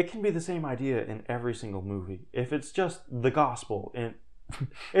week. It can be the same idea in every single movie. If it's just the gospel, and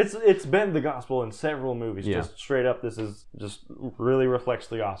it's been the gospel in several movies. Yeah. Just straight up, this is just really reflects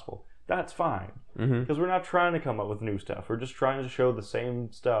the gospel. That's fine, because we're not trying to come up with new stuff. We're just trying to show the same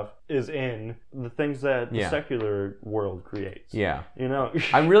stuff is in the things that the secular world creates. Yeah, you know.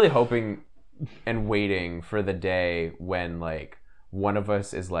 I'm really hoping and waiting for the day when like one of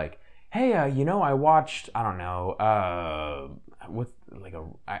us is like, hey, you know, I watched, I don't know,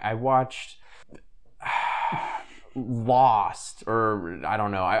 I watched Lost, or I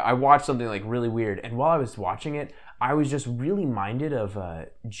don't know, I watched something like really weird, and while I was watching it, I was just really minded of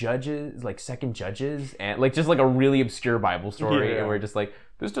Judges, like Second Judges, and like just like a really obscure Bible story, and we're just like,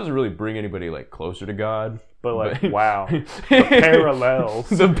 this doesn't really bring anybody like closer to God. But like, wow, the parallels.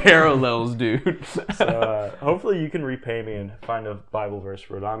 The parallels, dude. So hopefully you can repay me and find a Bible verse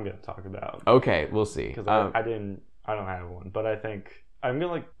for what I'm going to talk about. Okay, we'll see. Because I don't have one, but I think I'm going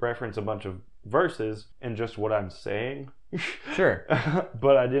to like reference a bunch of verses in just what I'm saying. Sure.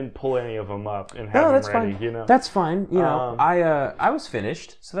 But I didn't pull any of them up and have them ready, fine. You know? That's fine. You know, I was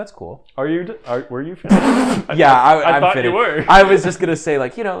finished, so that's cool. Were you finished? Yeah, I thought finished. You were. I was just going to say,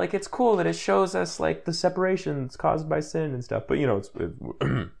 like, you know, like, it's cool that it shows us, like, the separations caused by sin and stuff, but, you know, it's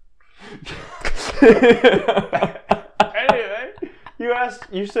Anyway,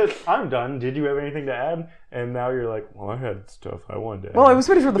 you said, I'm done. Did you have anything to add? And now you're like, well, I had stuff I wanted to add. Well, I was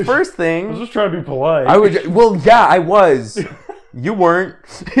finished with the first thing. I was just trying to be polite. Yeah, I was. You weren't.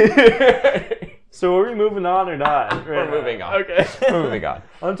 So are we moving on or not? We're moving on. Okay. We're moving on.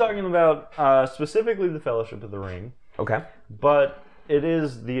 I'm talking about specifically the Fellowship of the Ring. Okay. But it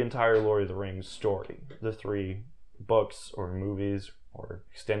is the entire Lord of the Rings story. The 3 books or movies or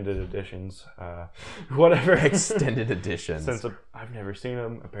extended editions, whatever. Extended editions. Since I've never seen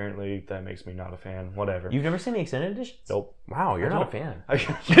them, apparently that makes me not a fan. Whatever. You've never seen the extended editions? Nope. Wow, you're not a fan.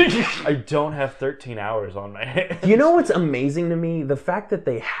 I don't have 13 hours on my hands. You know what's amazing to me? The fact that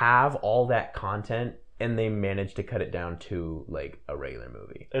they have all that content and they managed to cut it down to like a regular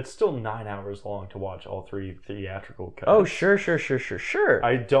movie. It's still 9 hours long to watch all 3 theatrical cuts. Oh, sure.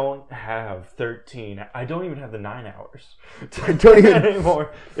 I don't have 13. I don't even have the 9 hours. I don't even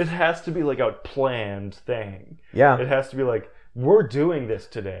anymore. It has to be like a planned thing. Yeah. It has to be like, we're doing this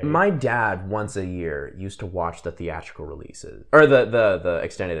today. My dad once a year used to watch the theatrical releases or the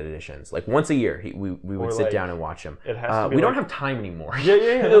extended editions. Like once a year, we would sit down and watch them. It has to be we don't have time anymore.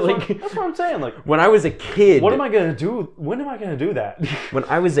 Yeah. That's what I'm saying. Like when I was a kid, what am I gonna do? When am I gonna do that? When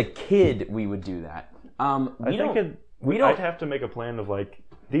I was a kid, we would do that. I'd have to make a plan of like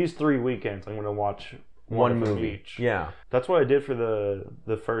these 3 weekends. I'm gonna watch one movie each. Yeah, that's what I did for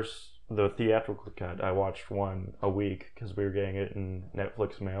the theatrical cut. I watched one a week because we were getting it in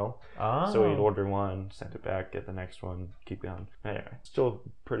Netflix mail. Oh. So we'd order one, send it back, get the next one, keep going. Anyway, still a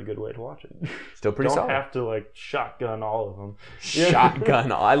pretty good way to watch it. Still pretty solid. Don't have to like shotgun all of them.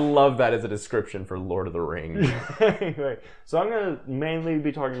 Shotgun. I love that as a description for Lord of the Rings. Anyway, so I'm going to mainly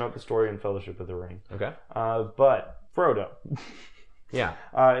be talking about the story in Fellowship of the Ring. Okay. But Frodo. Yeah.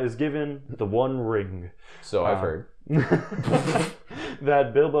 Is given the one ring. So I've heard.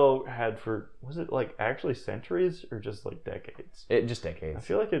 That Bilbo had for, was it like actually centuries or just like decades? Just decades. I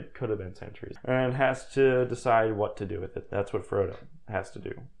feel like it could have been centuries. And has to decide what to do with it. That's what Frodo has to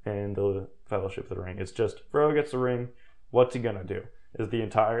do in the Fellowship of the Ring. It's just, Frodo gets the ring, what's he gonna do? Is the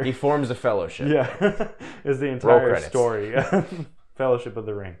entire... He forms a fellowship. Yeah. Is the entire story. Fellowship of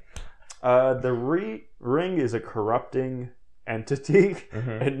the Ring. The ring is a corrupting entity.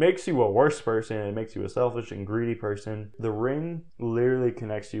 Mm-hmm. It makes you a worse person. It makes you a selfish and greedy person. The ring literally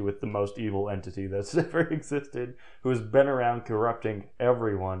connects you with the most evil entity that's ever existed, who has been around corrupting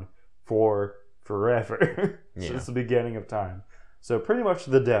everyone for forever. Since the beginning of time. So pretty much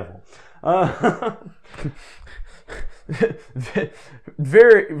the devil.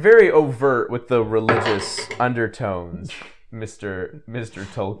 Very, very overt with the religious undertones, Mr.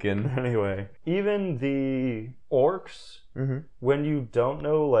 Tolkien. Anyway, even the orcs, when you don't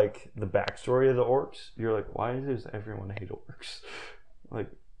know like the backstory of the orcs, you're like, why does everyone hate orcs?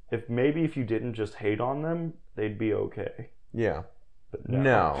 Like, if you didn't just hate on them, they'd be okay. Yeah. But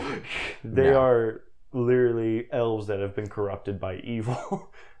no. They are literally elves that have been corrupted by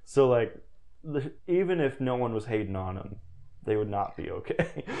evil. So like, even if no one was hating on them, they would not be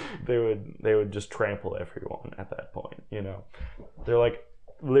okay. They would just trample everyone at that point, you know. They're like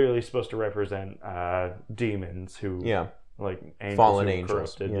literally supposed to represent demons who like angels, fallen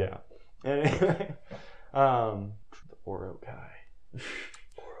angels. Corrupted. Yeah. Anyway, the Uruk-hai.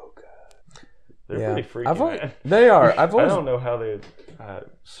 They're pretty freaky, man. They are. I don't know how they...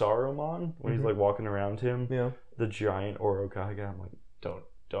 Saruman, when he's like walking around him. Yeah. the giant Uruk-hai guy. I'm like,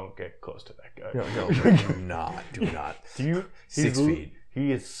 don't get close to that guy. No, do not. Do you? 6 feet.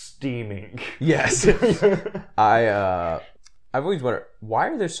 He is steaming. Yes. I've always wondered, why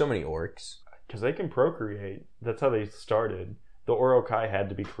are there so many orcs? Because they can procreate. That's how they started. The Uruk-hai had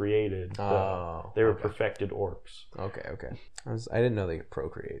to be created. They were perfected orcs. Okay. I didn't know they could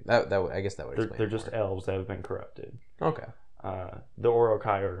procreate. That I guess that would explain. They're just elves that have been corrupted. Okay. The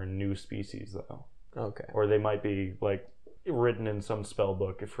Uruk-hai are a new species, though. Okay. Or they might be like written in some spell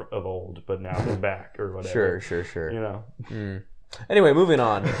book of old, but now they're back or whatever. Sure. You know. Anyway, moving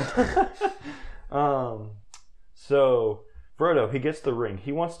on. So Frodo, he gets the ring.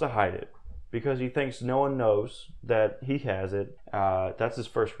 He wants to hide it because he thinks no one knows that he has it. That's his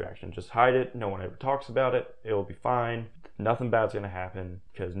first reaction. Just hide it. No one ever talks about it. It'll be fine. Nothing bad's going to happen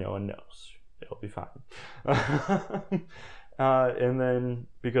because no one knows. It'll be fine. And then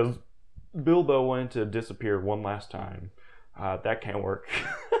because Bilbo wanted to disappear one last time, that can't work.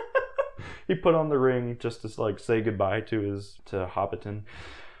 He put on the ring just to like say goodbye to Hobbiton.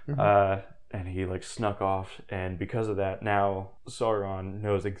 And he like snuck off, and because of that, now Sauron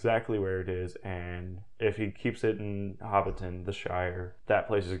knows exactly where it is, and if he keeps it in Hobbiton, the Shire, that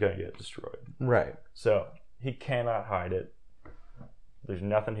place is going to get destroyed. Right. So he cannot hide it. There's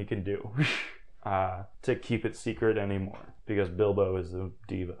nothing he can do to keep it secret anymore, because Bilbo is a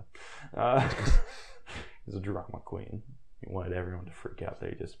diva. He's a drama queen. He wanted everyone to freak out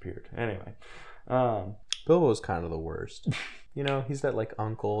that he disappeared. Anyway. Bilbo's kind of the worst. You know, he's that like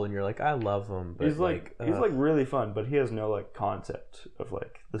uncle, and you're like, I love him, but he's like really fun, but he has no like concept of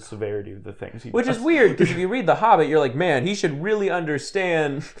like the severity of the things he does. Which is weird, because if you read The Hobbit, you're like, man, he should really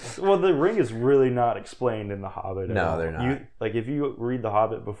understand. Well, the ring is really not explained in The Hobbit. No, they're not. Like if you read The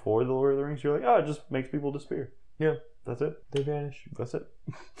Hobbit before The Lord of the Rings, you're like, oh, it just makes people disappear. Yeah, that's it. They vanish. That's it.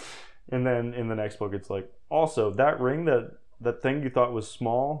 And then in the next book, it's like, also that ring, that thing you thought was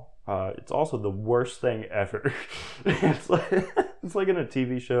small. It's also the worst thing ever. It's like in a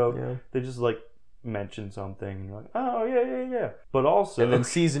TV show. Yeah. They just like mention something and you're like, oh yeah. But also, and then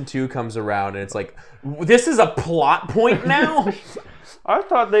season 2 comes around and it's like, this is a plot point now. I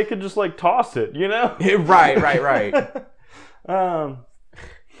thought they could just like toss it, you know? Right.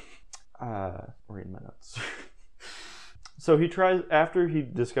 Reading my notes. So he tries, after he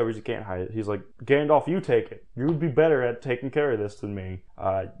discovers he can't hide it, he's like, Gandalf, you take it. You would be better at taking care of this than me.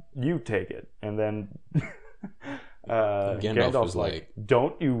 You take it. And then Gandalf's like,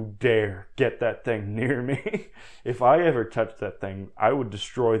 don't you dare get that thing near me. If I ever touched that thing, I would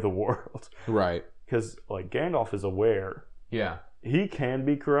destroy the world. Right. Because like Gandalf is aware. Yeah. He can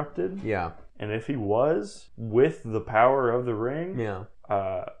be corrupted. Yeah. And if he was, with the power of the ring... Yeah.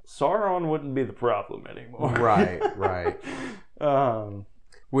 Sauron wouldn't be the problem anymore. Right.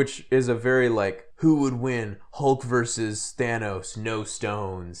 Which is a very like, who would win? Hulk versus Thanos, no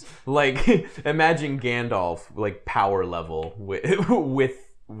stones. Like, imagine Gandalf like power level with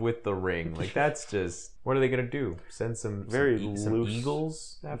the ring. Like that's just, what are they gonna do? Send some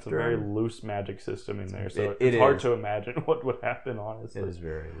eagles after? It's a very loose magic system in there, so it's hard to imagine what would happen. Honestly, it is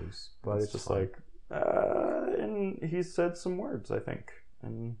very loose, but it's just fun. And he said some words, I think.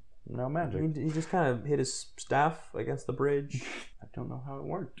 And no magic. He just kind of hit his staff against the bridge. I don't know how it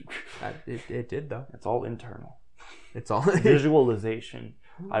worked. It did, though. It's all internal. It's all visualization.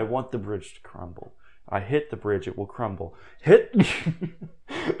 I want the bridge to crumble. I hit the bridge, it will crumble. Hit.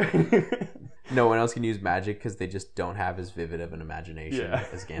 No one else can use magic because they just don't have as vivid of an imagination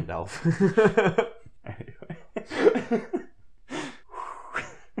as Gandalf. Anyway.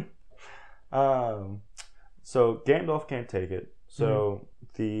 So Gandalf can't take it. So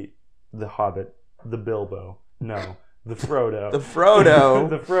the Hobbit, the Bilbo, no, the Frodo. The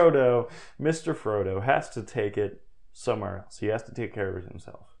Frodo, Mr. Frodo has to take it somewhere else. He has to take care of it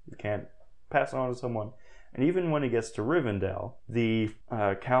himself. He can't pass it on to someone. And even when he gets to Rivendell, the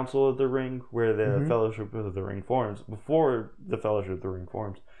Council of the Ring, where the Fellowship of the Ring forms, before the Fellowship of the Ring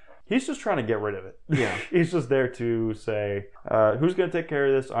forms, he's just trying to get rid of it. Yeah. He's just there to say, who's going to take care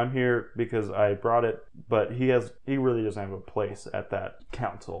of this? I'm here because I brought it. But he really doesn't have a place at that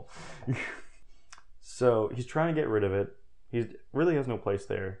council. So he's trying to get rid of it. He really has no place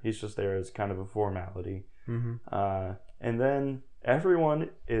there. He's just there as kind of a formality. And then everyone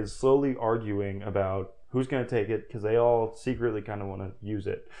is slowly arguing about who's going to take it because they all secretly kind of want to use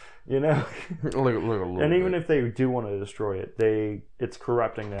it, you know? And even if they do want to destroy it, it's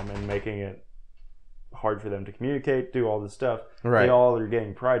corrupting them and making it hard for them to communicate, do all this stuff. Right. They all are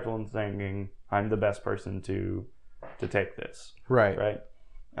getting prideful and thinking, I'm the best person to take this. Right.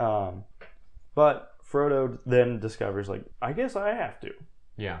 But Frodo then discovers, like, I guess I have to.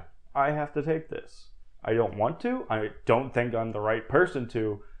 Yeah. I have to take this. I don't want to. I don't think I'm the right person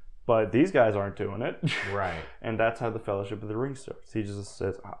to. But these guys aren't doing it. Right. And that's how the Fellowship of the Ring starts. He just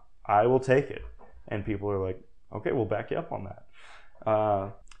says, I will take it. And people are like, okay, we'll back you up on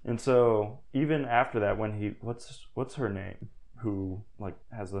that. And so even after that, when he, what's her name? Who like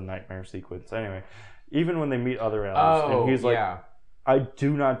has the nightmare sequence. Anyway, even when they meet other elves, and he's like, I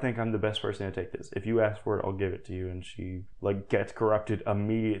do not think I'm the best person to take this. If you ask for it, I'll give it to you. And she like gets corrupted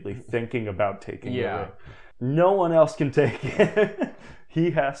immediately thinking about taking the ring. No one else can take it.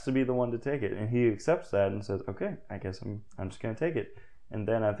 He has to be the one to take it. And he accepts that and says, okay, I guess I'm just going to take it. And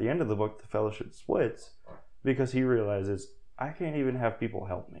then at the end of the book, the Fellowship splits because he realizes, I can't even have people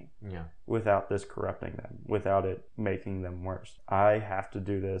help me without this corrupting them, without it making them worse. I have to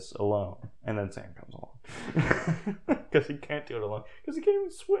do this alone. And then Sam comes along. Because he can't do it alone. Because he can't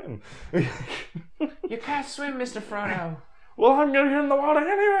even swim. You can't swim, Mr. Frodo. Well, I'm going to get in the water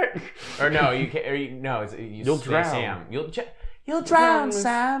anyway. Or no, you can't. You'll drown. Sam. You'll drown,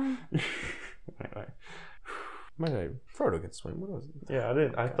 Sam. Anyway. Frodo can swim. What was it? Yeah, I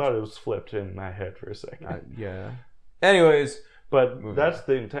didn't. I thought it was flipped in my head for a second. Yeah. Anyways. But that's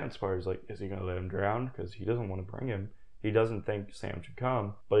the intense part. Is like, is he going to let him drown? Because he doesn't want to bring him. He doesn't think Sam should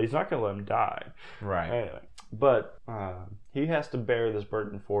come. But he's not going to let him die. Right. Anyway. But he has to bear this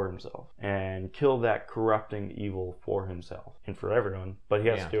burden for himself. And kill that corrupting evil for himself. And for everyone. But he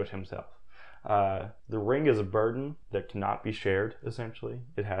has to do it himself. The ring is a burden that cannot be shared, essentially.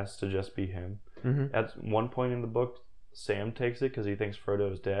 It has to just be him. Mm-hmm. At one point in the book, Sam takes it because he thinks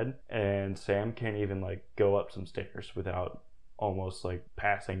Frodo is dead, and Sam can't even like go up some stairs without almost like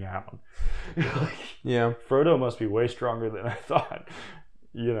passing out. Frodo must be way stronger than I thought.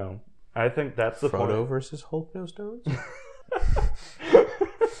 You know, I think that's the point. Frodo versus Hulk No Stones?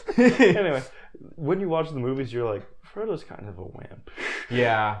 Anyway, when you watch the movies, you're like, Frodo's kind of a wimp.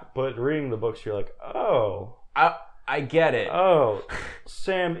 Yeah. But reading the books, you're like, oh. I get it. Oh,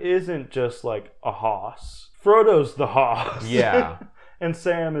 Sam isn't just like a hoss. Frodo's the hoss. Yeah. And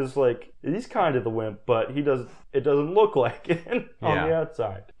Sam is like, he's kind of the wimp, but it doesn't look like it on the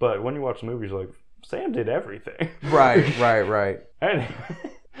outside. But when you watch the movies, you're like, Sam did everything. Right. Anyway,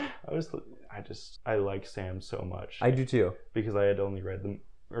 I like Sam so much. I do too. Because I had only read them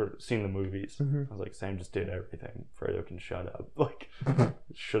or seen the movies. Mm-hmm. I was like, Sam just did everything. Frodo can shut up. Like,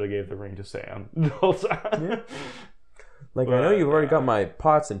 should have gave the ring to Sam the whole time. Yeah. Like, but, I know you've already got my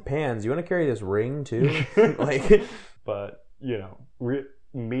pots and pans. You want to carry this ring too? Like, but you know,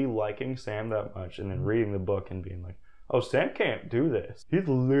 me liking Sam that much, and then reading the book and being like, oh, Sam can't do this. He's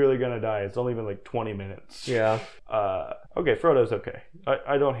literally gonna die. It's only been like 20 minutes. Yeah. Okay, Frodo's okay.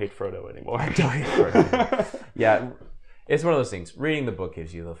 I don't hate Frodo anymore. I don't hate Frodo anymore. Yeah. It's one of those things. Reading the book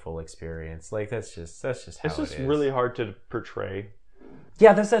gives you the full experience. Like, that's just how it is. It's just really hard to portray.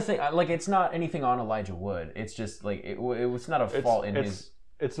 Yeah, that's the thing. Like, it's not anything on Elijah Wood. It's just like it was not a fault in his.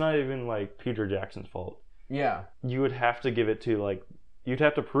 It's not even like Peter Jackson's fault. Yeah. You would have to give it to like, you'd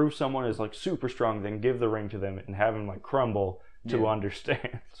have to prove someone is like super strong, then give the ring to them and have him like crumble to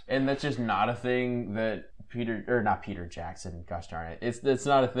understand. And that's just not a thing that not Peter Jackson. Gosh darn it! It's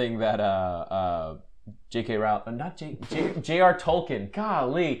not a thing that J.K. Rowling, not J.R. Tolkien.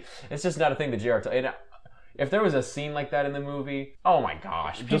 Golly, it's just not a thing that J.R. Tolkien. If there was a scene like that in the movie, oh my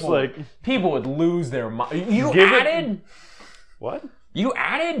gosh, people would lose their mind. What? You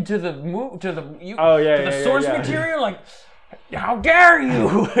added to the source material? Like, how dare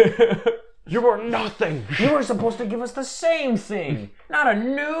you? You were nothing. You were supposed to give us the same thing, not a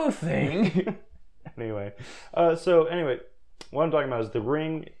new thing. Anyway, what I'm talking about is the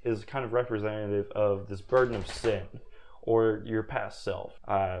ring is kind of representative of this burden of sin or your past self,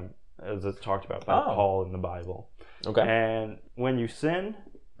 as it's talked about by Paul in the Bible. Okay. And when you sin,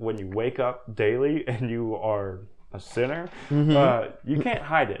 when you wake up daily and you are a sinner, you can't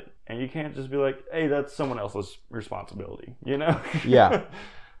hide it. And you can't just be like, hey, that's someone else's responsibility, you know? Yeah.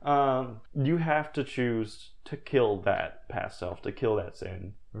 You have to choose to kill that past self, to kill that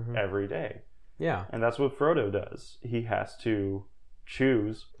sin every day. Yeah. And that's what Frodo does. He has to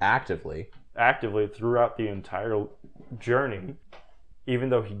choose actively throughout the entire journey, even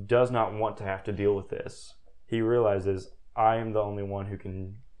though he does not want to have to deal with this. He realizes, I am the only one who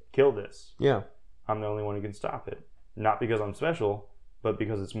can kill this. Yeah. I'm the only one who can stop it. Not because I'm special, but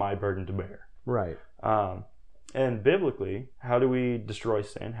because it's my burden to bear. Right. And biblically, how do we destroy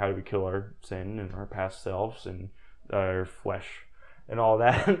sin? How do we kill our sin and our past selves and our flesh and all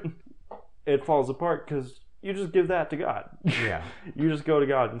that? It falls apart because you just give that to God. Yeah. You just go to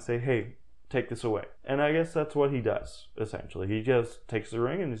God and say, hey, take this away. And I guess that's what he does, essentially. He just takes the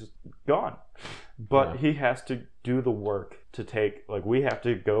ring and he's just gone. But he has to do the work to take, like, we have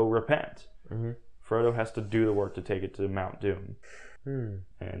to go repent. Frodo has to do the work to take it to Mount Doom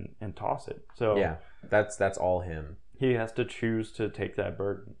and toss it. So yeah, that's all him. He has to choose to take that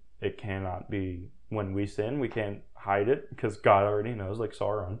burden. It cannot be when we sin. We can't hide it because God already knows, like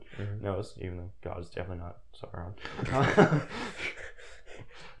Sauron knows, even though God is definitely not Sauron.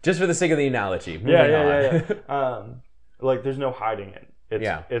 Just for the sake of the analogy. Yeah. Like there's no hiding it.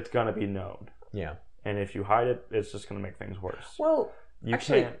 It's gonna be known. Yeah. And if you hide it, it's just gonna make things worse. Well, you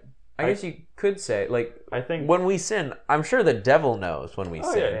can't. I guess you could say, like, I think when we sin, I'm sure the devil knows when we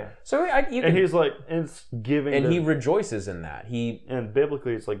sin. Yeah. So and he's like, it's giving, and he rejoices in that. And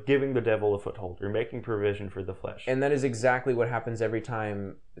biblically, it's like giving the devil a foothold. You're making provision for the flesh. And that is exactly what happens every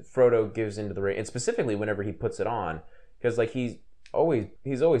time Frodo gives into the ring, and specifically whenever he puts it on, because like he's always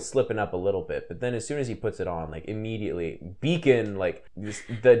slipping up a little bit, but then as soon as he puts it on, like immediately Beacon, like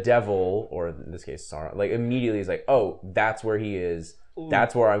the devil, or in this case Sauron, like immediately is like, oh, that's where he is.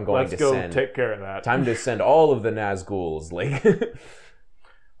 That's where I'm going to send. Let's go take care of that. Time to send all of the Nazguls. Like,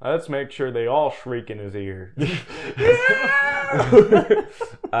 let's make sure they all shriek in his ear.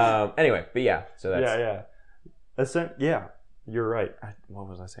 Anyway, but yeah, so that's yeah. You're right. What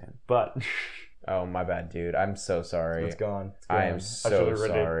was I saying? But oh, my bad, dude. I'm so sorry. It's gone. I am so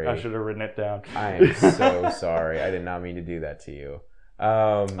sorry. I should have written it down. I am so sorry. I did not mean to do that to you.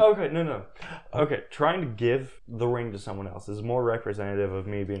 Okay, no. Okay, trying to give the ring to someone else is more representative of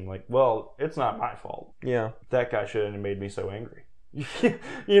me being like, well, it's not my fault. Yeah. That guy shouldn't have made me so angry.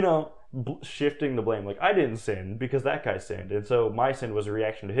 You know, shifting the blame. Like, I didn't sin because that guy sinned. And so my sin was a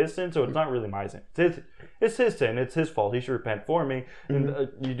reaction to his sin, so it's not really my sin. It's his sin. It's his fault. He should repent for me. And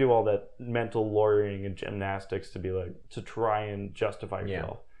you do all that mental lawyering and gymnastics to be like, to try and justify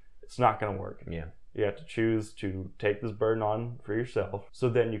yourself. Yeah. It's not going to work. Yeah. You have to choose to take this burden on for yourself, so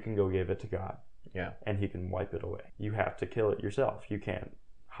then you can go give it to God. Yeah. And he can wipe it away. You have to kill it yourself. You can't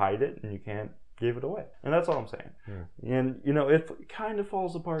hide it, and you can't give it away. And that's all I'm saying. And, you know, it kind of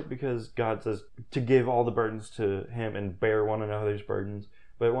falls apart because God says to give all the burdens to him and bear one another's burdens.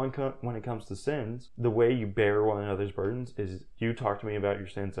 But when it comes to sins, the way you bear one another's burdens is you talk to me about your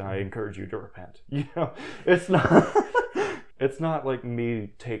sins and I encourage you to repent. You know, it's not... It's not like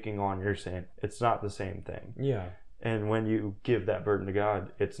me taking on your sin. It's not the same thing. Yeah. And when you give that burden to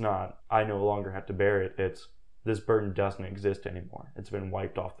God, it's not, I no longer have to bear it. It's, this burden doesn't exist anymore. It's been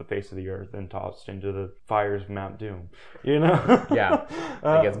wiped off the face of the earth and tossed into the fires of Mount Doom. You know? Yeah.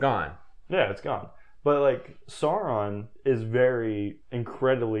 Like it's gone. Yeah, it's gone. But like Sauron is very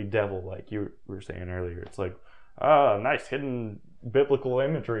incredibly devil-like. You were saying earlier. It's like, nice hidden biblical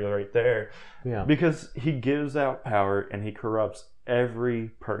imagery right there. Yeah. Because he gives out power and he corrupts every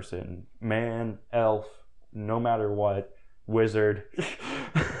person. Man, elf, no matter what, wizard.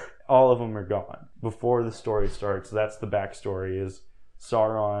 All of them are gone. Before the story starts, that's the backstory, is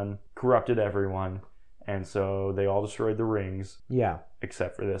Sauron corrupted everyone. And so they all destroyed the rings. Yeah.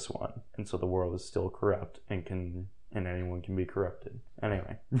 Except for this one. And so the world is still corrupt and anyone can be corrupted.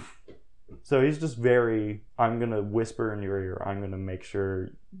 Anyway. So he's just very, I'm going to whisper in your ear. I'm going to make sure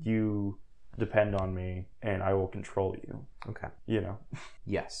you depend on me and I will control you. Okay. You know?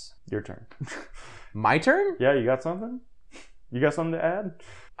 Yes. Your turn. My turn? Yeah, you got something? You got something to add?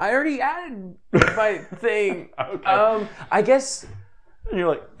 I already added my thing. Okay. I guess... And you're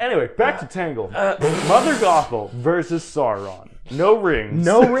like, anyway, back to Tangle. Mother Gothel versus Sauron. No rings.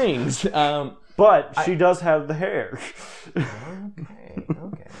 No rings. But she does have the hair. Okay.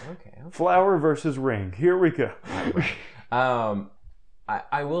 Flower versus ring. Here we go.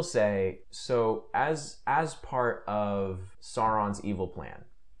 I will say, so as part of Sauron's evil plan,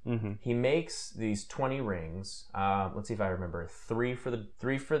 he makes these 20 rings. Let's see if I remember. 3 for the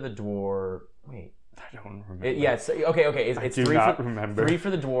dwarf. Wait. I don't remember. It's okay. It's I do not remember. 3 for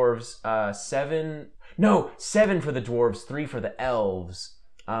the dwarves. 7 for the dwarves. 3 for the elves.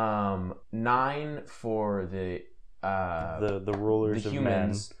 9 for the rulers, the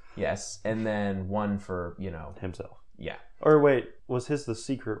humans. Of men. Yes, and then 1 for himself. Yeah. Or wait, was his the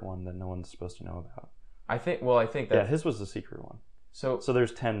secret one that no one's supposed to know about? I think that his was the secret one. So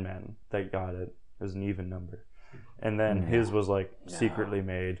there's 10 men that got it. It was an even number, and then his was like secretly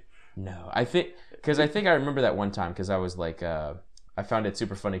made. No, I think I remember that one time because I was like, I found it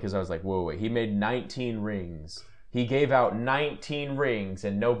super funny because I was like, whoa, wait, he made 19 rings. He gave out 19 rings,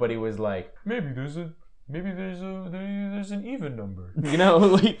 and nobody was like, maybe there's an even number. You know,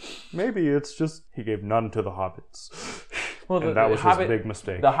 like maybe it's just he gave none to the hobbits. Well, and that was his big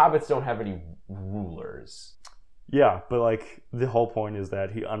mistake. The hobbits don't have any rulers. Yeah, but like the whole point is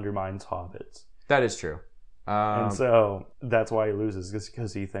that he undermines hobbits. That is true. And so that's why he loses,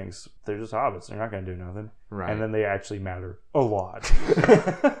 because he thinks they're just hobbits. They're not going to do nothing. Right. And then they actually matter a lot.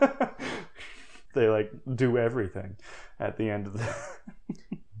 they like do everything at the end of the.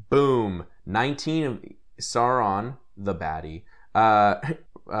 Boom. 19 of Sauron, the baddie,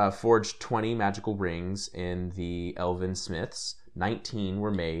 forged 20 magical rings in the elven smiths. 19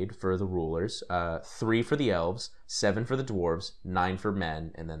 were made for the rulers, 3 for the elves, 7 for the dwarves, 9 for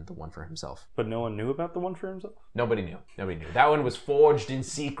men, and then the one for himself. But no one knew about the one for himself? Nobody knew. That one was forged in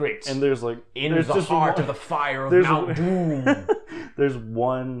secret. And there's like... In the heart of the fire of Mount Doom. There's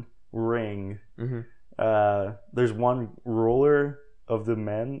one ring. Mm-hmm. There's one ruler of the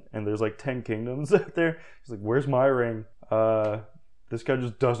men, and there's like 10 kingdoms out there. He's like, where's my ring? This guy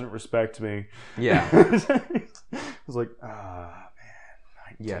just doesn't respect me. Yeah. I was like, man,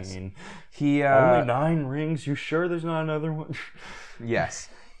 19. Yes. He only 9 rings. You sure there's not another one? Yes.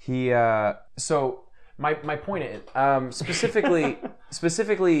 He. So my point is, specifically,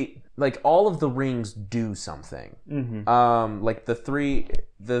 like all of the rings do something. Mm-hmm.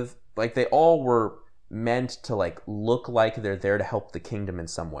 Like they all were meant to like look like they're there to help the kingdom in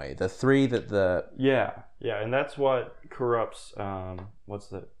some way. The 3 that the and that's what corrupts.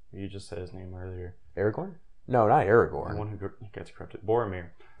 You just said his name earlier. Aragorn? No, not Aragorn. The one who gets corrupted.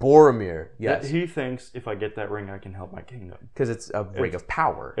 Boromir. Yes. He thinks if I get that ring, I can help my kingdom. Because it's a ring of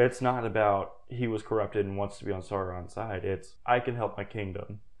power. It's not about he was corrupted and wants to be on Sauron's side. It's I can help my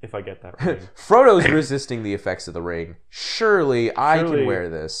kingdom if I get that ring. Frodo's resisting the effects of the ring. Surely I can wear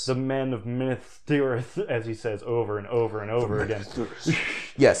this. The men of Minas Tirith, as he says over and over and over again.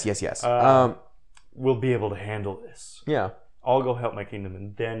 Yes. We'll be able to handle this. Yeah. I'll go help my kingdom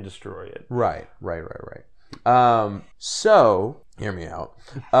and then destroy it. Right. So, hear me out.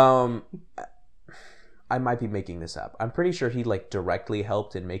 I might be making this up. I'm pretty sure he like directly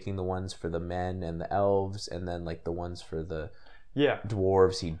helped in making the ones for the men and the elves, and then like the ones for the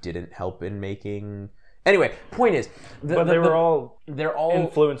dwarves he didn't help in making. Anyway, point is, they're all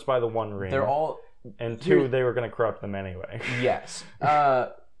influenced by the one ring. They're all, and 2, they were going to corrupt them anyway. Yes.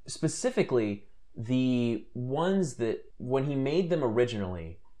 Specifically, the ones that when he made them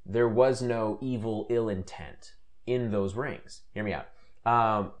originally, there was no evil, ill intent in those rings. Hear me out.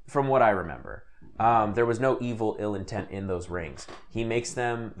 From what I remember, there was no evil, ill intent in those rings. He makes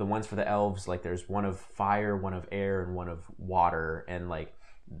them, the ones for the elves, like there's one of fire, one of air, and one of water, and like,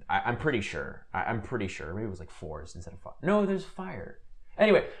 I'm pretty sure. Maybe it was like 4s instead of 5. No, there's fire.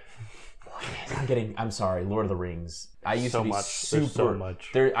 Anyway, I'm sorry, Lord of the Rings. I used to be I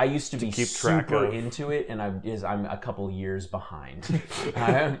used to be super into it, and I'm a couple years behind.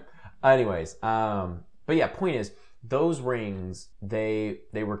 Anyways, but yeah, point is, those rings, they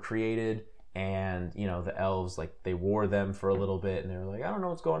were created, and you know the elves, like they wore them for a little bit, and they were like, I don't know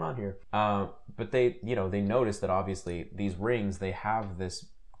what's going on here. But they noticed that obviously these rings, they have this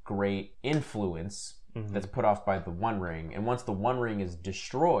great influence. Mm-hmm. That's put off by the one ring, and once the one ring is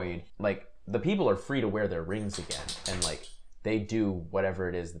destroyed, like the people are free to wear their rings again, and like they do whatever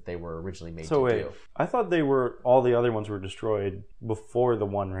it is that they were originally made to do. I thought all the other ones were destroyed before the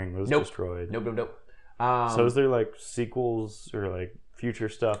one ring was destroyed. Nope. So is there like sequels or like future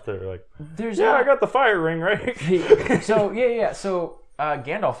stuff that are like, I got the fire ring, right? So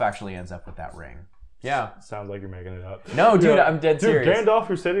Gandalf actually ends up with that ring. Yeah. Sounds like you're making it up. No, dude, I'm dead serious. Gandalf,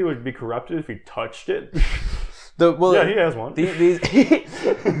 who said he would be corrupted if he touched it. Yeah, he has one. These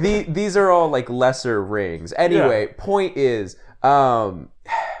are all like lesser rings. Anyway, point is,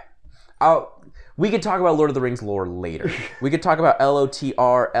 we could talk about Lord of the Rings lore later. We could talk about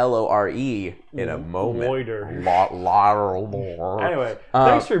LOTRLORE in a moment. Loiter. Anyway,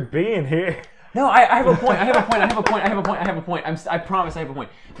 thanks for being here. No, I have a point. I promise I have a point.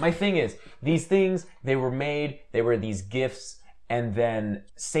 My thing is, these things, they were these gifts, and then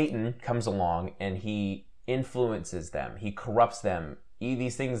Satan comes along and he influences them. He corrupts them.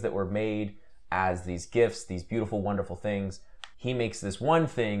 These things that were made as these gifts, these beautiful, wonderful things, he makes this one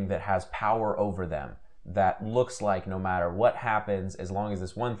thing that has power over them, that looks like no matter what happens, as long as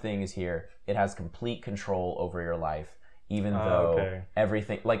this one thing is here, it has complete control over your life. Even though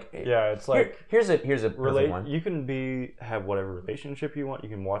everything, like, it's like here's a perfect one. You can have whatever relationship you want. You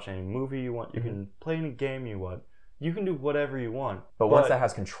can watch any movie you want. You can play any game you want. You can do whatever you want. But once that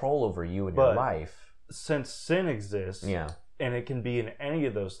has control over you and your life, since sin exists, and it can be in any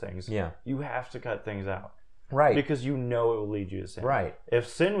of those things, you have to cut things out, right? Because you know it will lead you to sin, right? If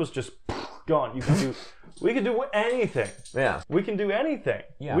sin was just gone, we could do anything. Yeah, we can do anything.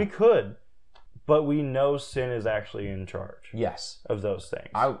 Yeah, we could. But we know sin is actually in charge. Yes. Of those things.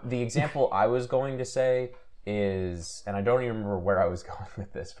 The example I was going to say is, and I don't even remember where I was going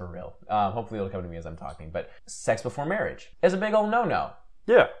with this for real. Hopefully it'll come to me as I'm talking. But sex before marriage is a big old no-no.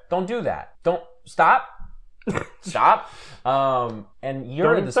 Yeah. Don't do that. Don't stop. Stop. And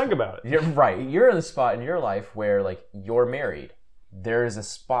you're Don't even think about it. You're right. You're in the spot in your life where like you're married. There is a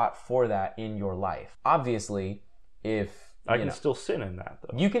spot for that in your life. Obviously, if I can still sin in that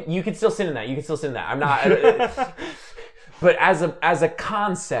though. You can still sin in that. You can still sin in that. I'm not. But as a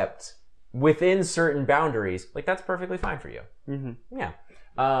concept within certain boundaries, like that's perfectly fine for you. Mm-hmm. Yeah.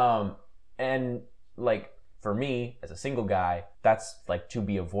 And like for me as a single guy, that's like to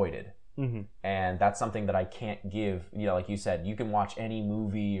be avoided. Mm-hmm. And that's something that I can't give. You know, like you said, you can watch any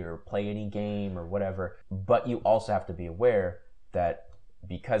movie or play any game or whatever, but you also have to be aware that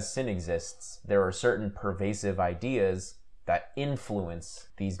because sin exists, there are certain pervasive ideas that influence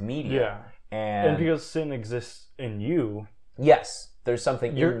these media. Yeah. And because sin exists in you. Yes, there's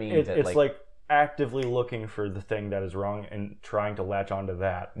something in me it's like actively looking for the thing that is wrong and trying to latch onto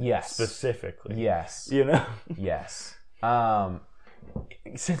that. Yes. Specifically. Yes. You know? Yes.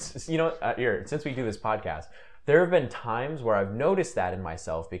 Since we do this podcast, there have been times where I've noticed that in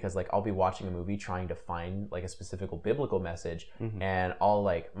myself because like I'll be watching a movie trying to find like a specific biblical message, and I'll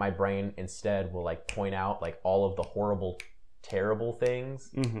like my brain instead will like point out like all of the horrible, terrible things.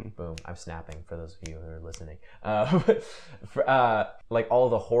 Boom, I'm snapping for those of you who are listening. Like all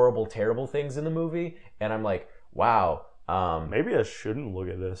the horrible, terrible things in the movie, and I'm like, wow. Maybe I shouldn't look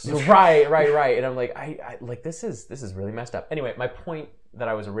at this. Right. And I'm like, I like this is really messed up. Anyway, my point that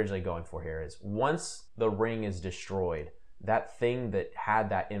I was originally going for here is once the ring is destroyed, that thing that had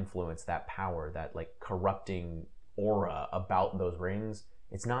that influence, that power, that like corrupting aura about those rings,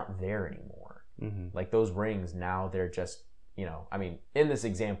 it's not there anymore. Like those rings now, they're just, you know, I mean, in this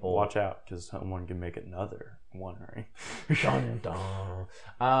example, watch out because someone can make another one ring. Dun, dun.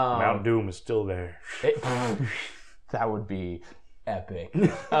 Mount Doom is still there. That would be epic.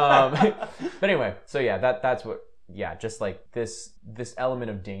 But anyway, so yeah, that's what. Yeah, just like this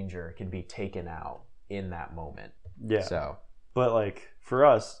element of danger can be taken out in that moment. Yeah. So, but like for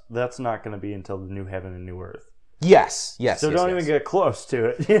us, that's not going to be until the new heaven and new earth. Yes. So don't even get close to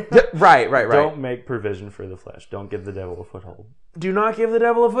it. Right. Don't make provision for the flesh. Don't give the devil a foothold. Do not give the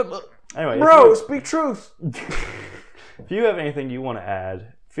devil a foothold. Anyway, bro, speak truth. If you have anything you want to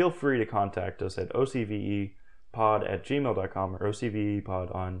add, feel free to contact us at ocvepod@gmail.com or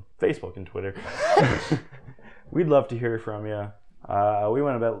ocvepod on Facebook and Twitter. We'd love to hear from you. We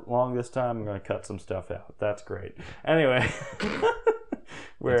went a bit long this time. I'm going to cut some stuff out. That's great. Anyway,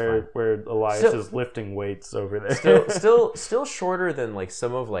 where Elias is lifting weights over there. Still shorter than like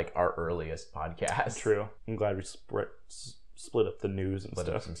some of like our earliest podcasts. True. I'm glad we split up the news and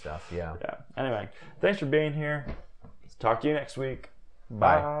split up some stuff. Yeah. Anyway, thanks for being here. Talk to you next week.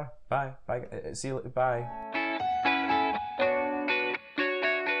 Bye. Bye. See you. Bye.